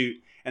on the suit,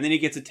 and then he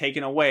gets it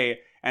taken away.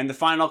 And the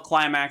final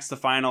climax, the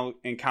final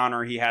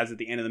encounter he has at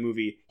the end of the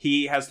movie,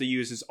 he has to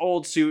use his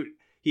old suit.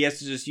 He has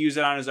to just use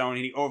it on his own,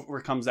 and he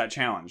overcomes that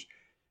challenge.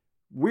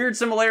 Weird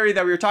similarity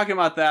that we were talking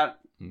about that.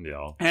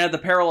 Yeah. Had the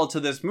parallel to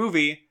this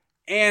movie,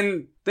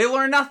 and they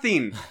learn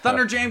nothing.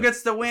 Thunder Jam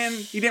gets to win.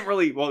 He didn't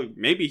really, well,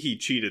 maybe he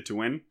cheated to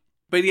win,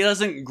 but he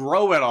doesn't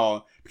grow at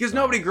all. Because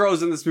nobody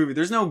grows in this movie.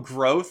 There's no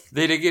growth.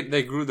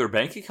 They grew their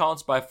bank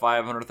accounts by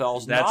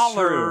 $500,000. That's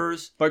true.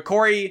 But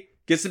Corey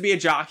gets to be a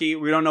jockey.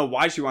 We don't know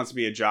why she wants to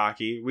be a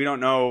jockey. We don't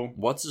know.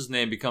 What's his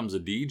name becomes a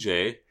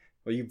DJ.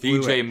 Well, you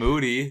blew DJ it.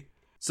 Moody.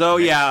 So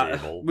yeah,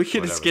 Table, we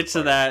can just get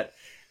to that.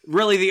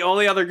 Really, the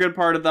only other good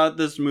part about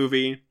this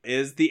movie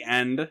is the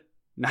end.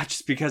 Not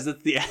just because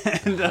it's the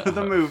end of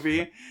the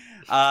movie,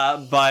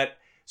 but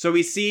so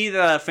we see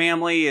the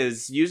family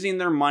is using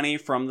their money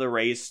from the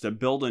race to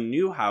build a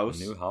new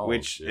house,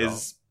 which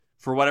is,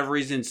 for whatever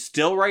reason,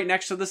 still right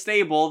next to the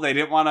stable. They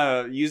didn't want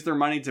to use their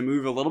money to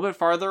move a little bit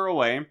farther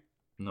away.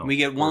 No, we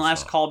get one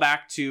last call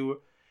back to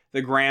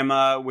the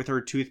grandma with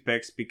her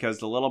toothpicks because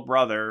the little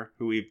brother,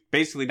 who we've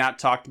basically not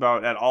talked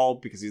about at all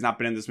because he's not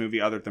been in this movie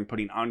other than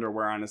putting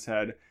underwear on his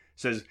head,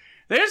 says,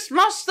 this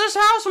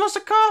house must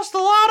have cost a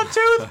lot of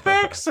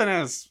toothpicks. And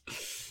it's,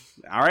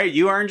 all right,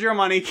 you earned your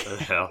money.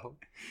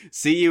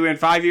 See you in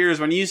 5 years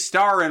when you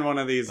star in one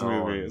of these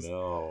movies.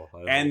 No,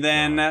 and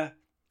then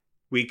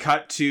we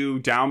cut to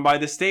down by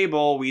the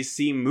stable. We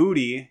see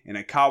Moody in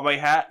a cowboy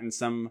hat and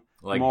some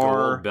more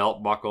gold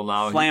belt buckle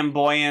now.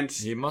 Flamboyant.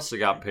 He must have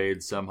got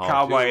paid somehow.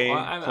 Cowboy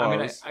clothes. I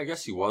mean, I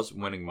guess he was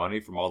winning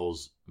money from all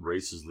those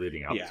races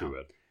leading up to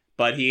it.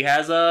 But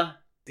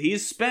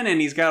he's spinning.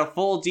 He's got a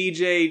full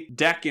DJ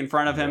deck in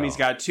front of him. He's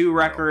got 2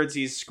 records.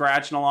 He's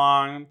scratching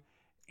along.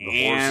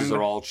 The horses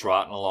are all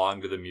trotting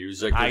along to the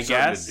music. They're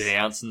starting to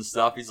dance and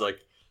stuff. He's like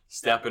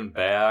stepping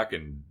back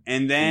and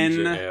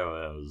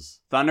then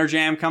Thunder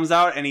Jam comes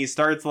out and he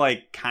starts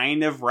like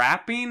kind of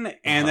rapping,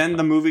 and then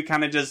the movie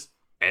kind of just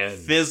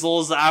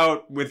fizzles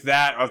out with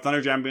that of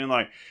Thunder Jam being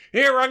like,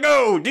 "Here I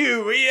go,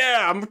 dude,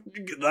 yeah,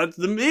 that's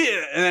the me,"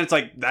 and then it's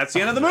like that's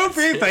the end of the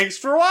movie. Thanks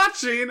for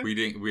watching. We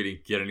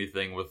didn't get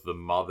anything with the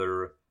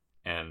mother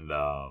and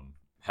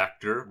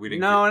Hector.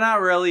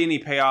 Not really any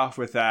payoff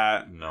with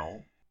that.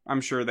 No. I'm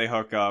sure they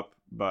hook up,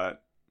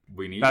 but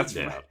we needed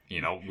that.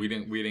 We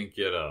didn't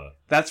get a.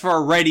 That's for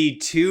a Ready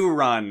 2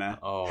 run.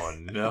 Oh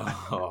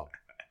no,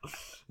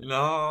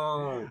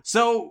 no.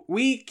 So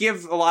we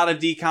give a lot of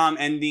DCOM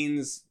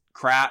endings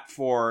crap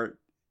for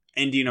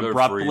ending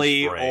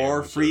abruptly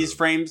or freeze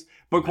frames,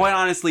 but quite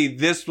honestly,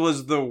 this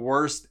was the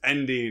worst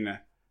ending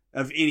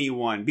of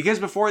anyone because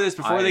before they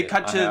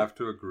cut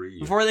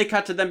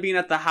to them being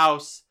at the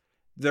house,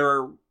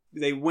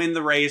 they win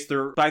the race.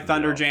 They're by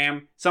Thunder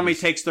Jam. Somebody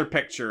takes their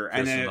picture,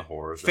 and then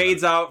it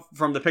fades out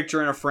from the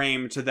picture in a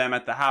frame to them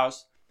at the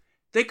house.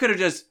 They could have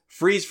just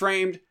freeze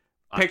framed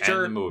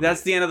picture.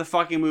 That's the end of the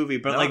fucking movie.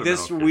 But like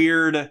this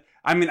weird.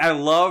 I mean, I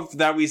love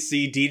that we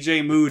see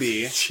DJ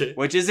Moody,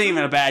 which isn't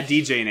even a bad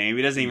DJ name.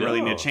 He doesn't even really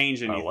need to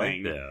change anything. I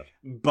like that.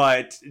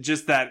 But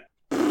just that.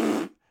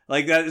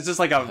 Like that, it's just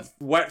like a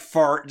wet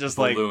fart, just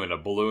a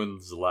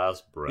balloon's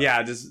last breath.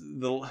 Yeah, just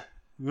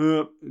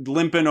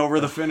limping over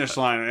the finish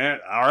line.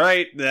 All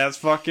right, that's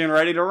fucking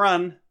ready to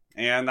run,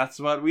 and that's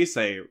what we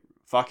say.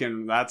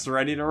 Fucking, that's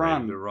ready to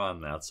run. Ready to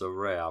run. That's a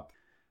wrap.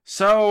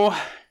 So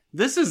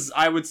this is,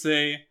 I would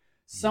say,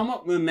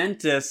 somewhat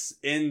momentous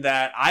in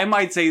that I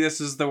might say this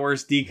is the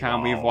worst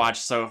DCOM we've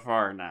watched so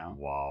far. Now,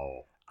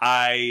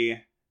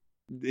 I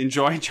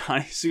enjoy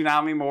Johnny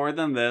Tsunami more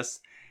than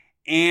this,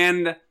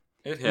 and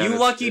You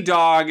Lucky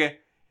Dog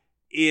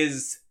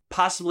is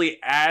possibly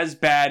as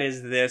bad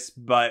as this,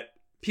 but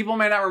people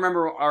may not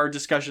remember our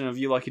discussion of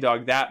You Lucky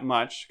Dog that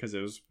much, because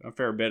it was a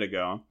fair bit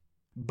ago.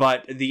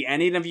 But the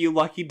ending of You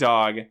Lucky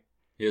Dog...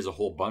 He has a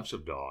whole bunch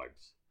of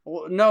dogs.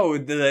 Well, no,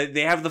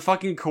 they have the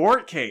fucking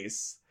court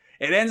case.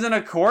 It ends in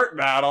a court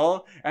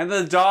battle, and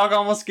the dog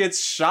almost gets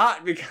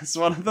shot because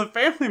one of the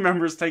family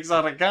members takes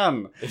out a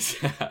gun.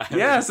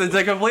 Yes, it's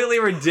a completely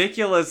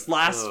ridiculous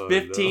last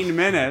 15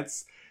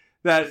 minutes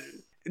that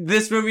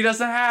this movie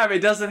doesn't have. It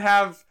doesn't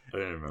have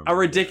a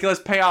ridiculous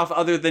payoff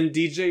other than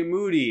DJ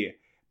Moody.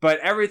 But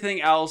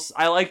everything else,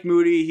 I liked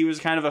Moody. He was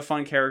kind of a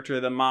fun character.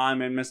 The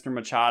mom and Mr.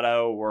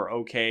 Machado were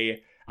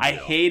okay. I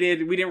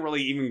hated, we didn't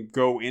really even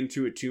go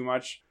into it too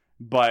much,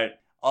 but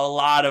a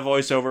lot of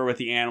voiceover with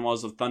the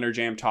animals of Thunder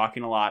Jam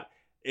talking a lot.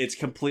 It's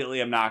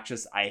completely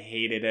obnoxious. I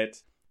hated it.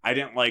 I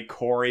didn't like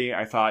Corey.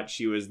 I thought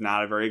she was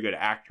not a very good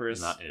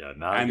actress. Not a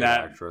good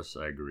actress.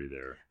 I agree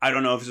there. I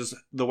don't know if it's just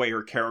the way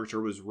her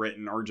character was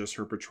written or just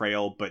her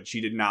portrayal, but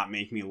she did not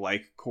make me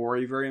like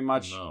Corey very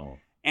much. No.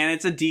 And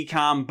it's a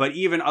DCOM, but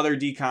even other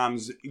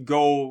DCOMs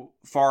go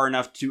far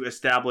enough to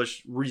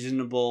establish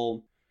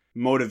reasonable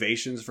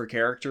motivations for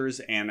characters,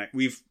 and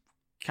we've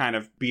kind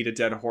of beat a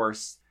dead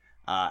horse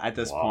at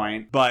this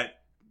point. But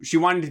she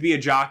wanted to be a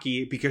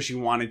jockey because she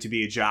wanted to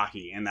be a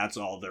jockey, and that's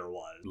all there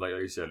was. Like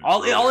you said,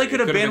 all it could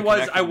have been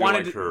was I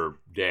wanted to her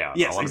dad.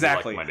 Yes,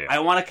 exactly. Like I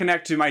want to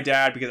connect to my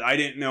dad because I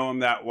didn't know him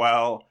that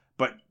well,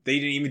 but they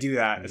didn't even do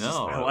that. It's just,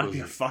 I want to be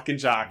a fucking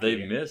jockey.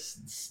 They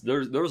missed. There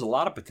was a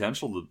lot of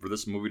potential for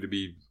this movie to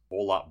be a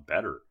whole lot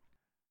better.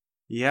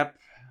 Yep,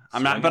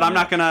 I'm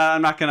not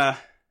gonna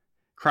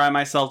cry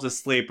myself to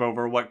sleep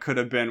over what could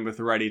have been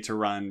with Ready to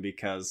Run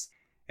because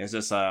it's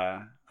just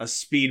a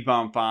speed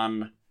bump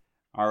on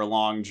our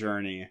long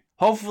journey.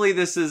 Hopefully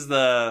this is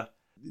the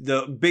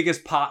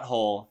biggest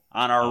pothole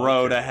on our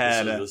road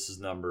ahead. This is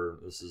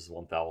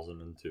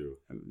 1002.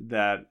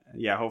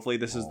 Hopefully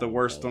this is the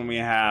worst one we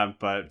have,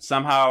 but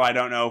somehow I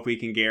don't know if we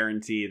can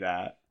guarantee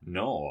that.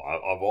 No,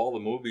 of all the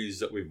movies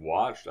that we've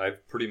watched,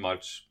 I've pretty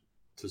much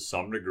to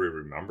some degree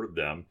remembered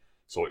them.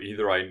 So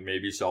either I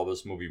maybe saw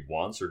this movie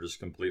once or just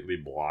completely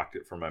blocked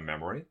it from my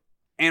memory.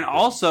 And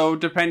also,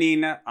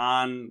 depending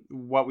on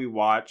what we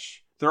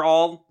watch, they're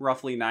all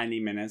roughly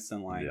 90 minutes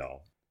and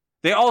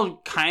they all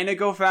kind of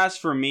go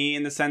fast for me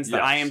in the sense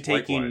that I am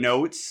taking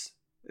notes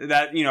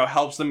that,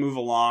 helps them move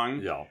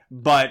along. Yeah.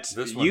 But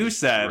this you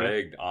said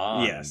dragged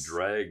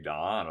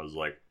on. I was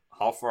like,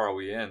 how far are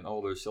we in?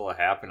 Oh, there's still a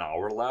half an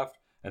hour left.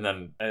 And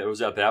then it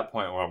was at that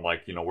point where I'm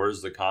like,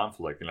 where's the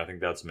conflict? And I think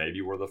that's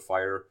maybe where the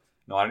fire...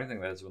 No, I didn't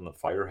think that's when the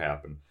fire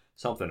happened.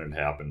 Something had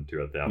happened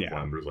to at that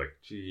point. But it was like,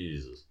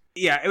 Jesus.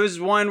 Yeah, it was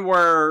one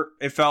where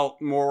it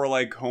felt more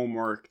like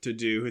homework to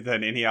do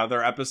than any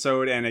other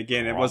episode. And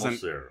again, it wasn't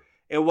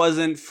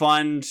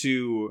fun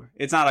to...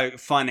 It's not a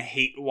fun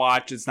hate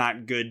watch. It's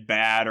not good,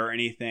 bad, or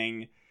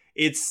anything.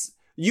 It's...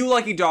 You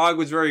Lucky Dog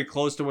was very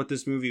close to what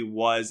this movie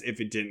was if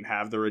it didn't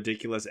have the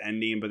ridiculous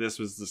ending. But this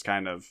was just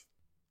kind of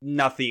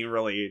nothing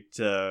really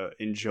to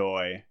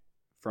enjoy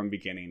from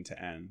beginning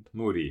to end.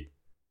 Moody.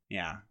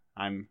 Yeah,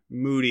 I'm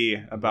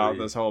moody about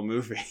this whole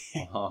movie.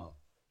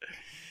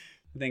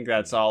 I think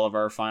that's all of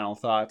our final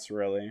thoughts,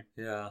 really.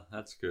 Yeah,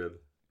 that's good.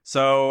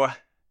 So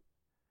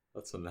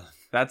that's enough.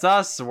 That's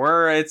us.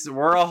 We're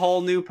a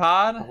whole new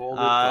pod.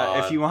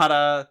 If you want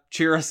to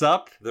cheer us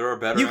up, there are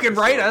better. You can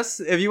write us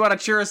if you want to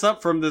cheer us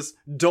up from this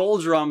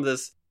doldrum,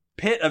 this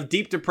pit of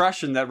deep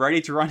depression that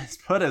Ready to Run has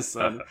put us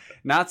in.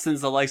 Not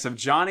since the likes of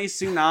Johnny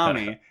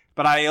Tsunami,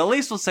 but I at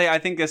least will say I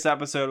think this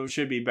episode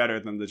should be better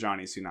than the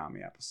Johnny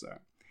Tsunami episode.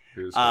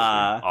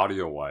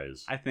 Audio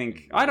wise, I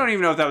don't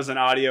even know if that was an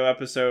audio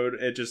episode.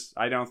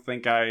 I don't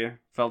think I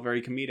felt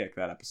very comedic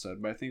that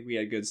episode, but I think we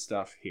had good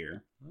stuff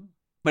here.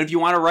 But if you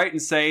want to write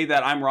and say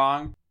that I'm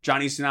wrong,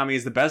 Johnny Tsunami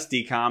is the best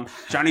DCOM,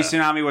 Johnny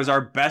Tsunami was our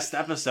best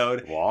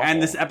episode,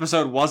 and this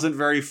episode wasn't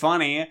very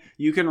funny,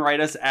 you can write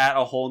us at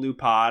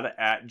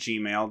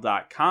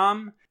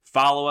awholenewpod@gmail.com.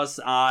 Follow us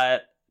at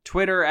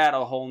Twitter at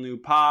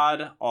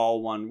awholenewpod,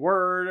 all one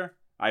word.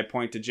 I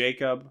point to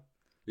Jacob.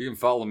 You can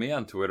follow me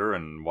on Twitter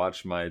and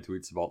watch my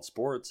tweets about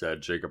sports at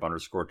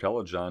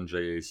Jacob_Telejohn,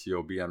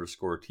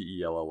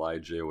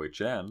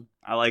 JACOB_TELLIJOHN.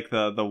 I like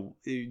the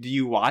do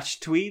you watch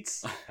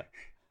tweets?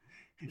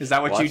 Is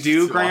that what you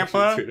do,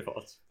 Grandpa?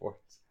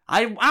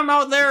 I'm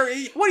out there.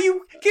 What do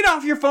you get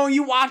off your phone?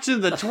 You watching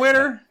the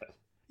Twitter?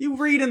 You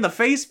reading the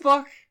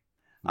Facebook?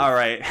 All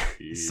right.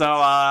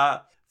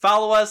 So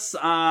follow us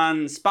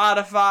on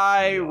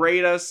Spotify,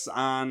 rate us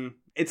on...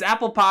 It's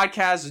Apple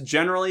Podcasts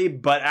generally,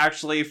 but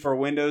actually for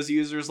Windows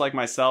users like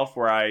myself,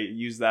 where I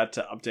use that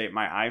to update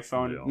my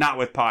iPhone. Yeah. Not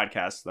with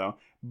podcasts, though.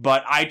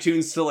 But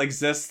iTunes still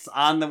exists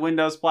on the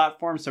Windows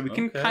platform, so we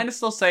can kind of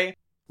still say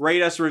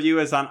rate us, review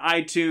us on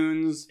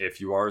iTunes. If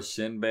you are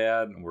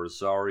Sinbad, we're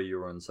sorry you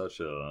were in such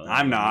a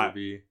I'm not.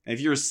 movie. If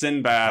you're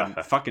Sinbad,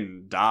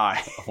 fucking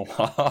die.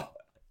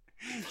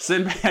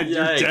 Sinbad,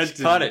 you're dead.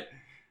 Cut it.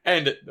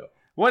 End it.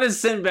 What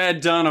has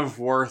Sinbad done of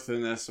worth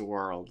in this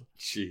world?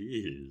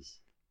 Jeez.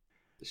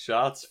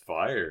 Shots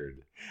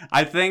fired.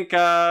 I think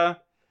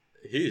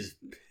he's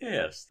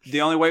pissed.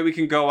 The only way we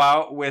can go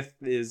out with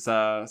is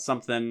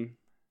something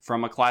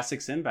from a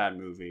classic Sinbad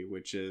movie,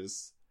 which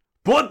is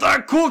put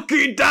that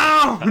cookie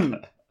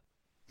down.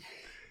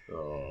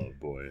 Oh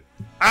boy.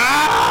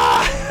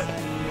 Ah!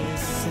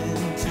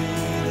 Listen to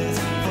this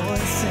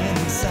voice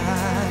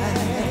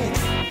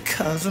inside,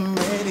 'cause I'm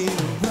ready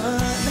to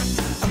run,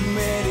 I'm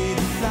ready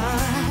to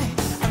fly,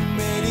 I'm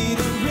ready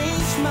to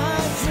reach my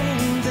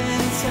dreams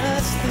and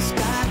touch the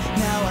sky.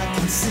 Now I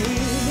can see,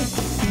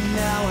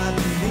 now I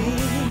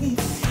believe,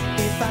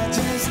 if I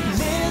just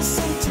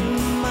listen to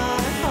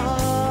my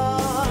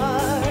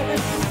heart.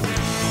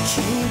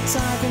 Keep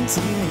talking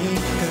to me,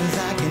 'cause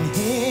I can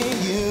hear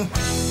you,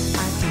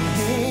 I can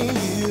hear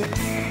you,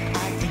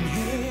 I can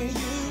hear you, I can hear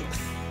you.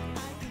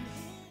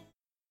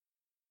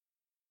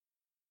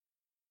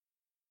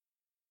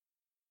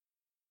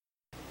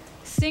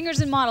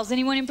 Singers and models,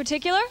 anyone in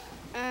particular?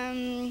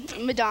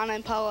 Madonna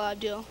and Paula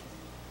Abdul.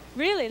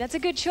 Really, that's a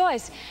good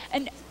choice.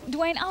 And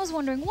Dwayne, I was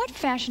wondering, what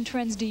fashion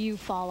trends do you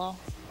follow?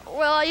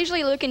 Well, I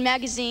usually look in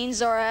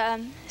magazines or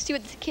see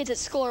what the kids at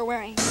school are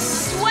wearing.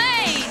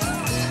 Dwayne!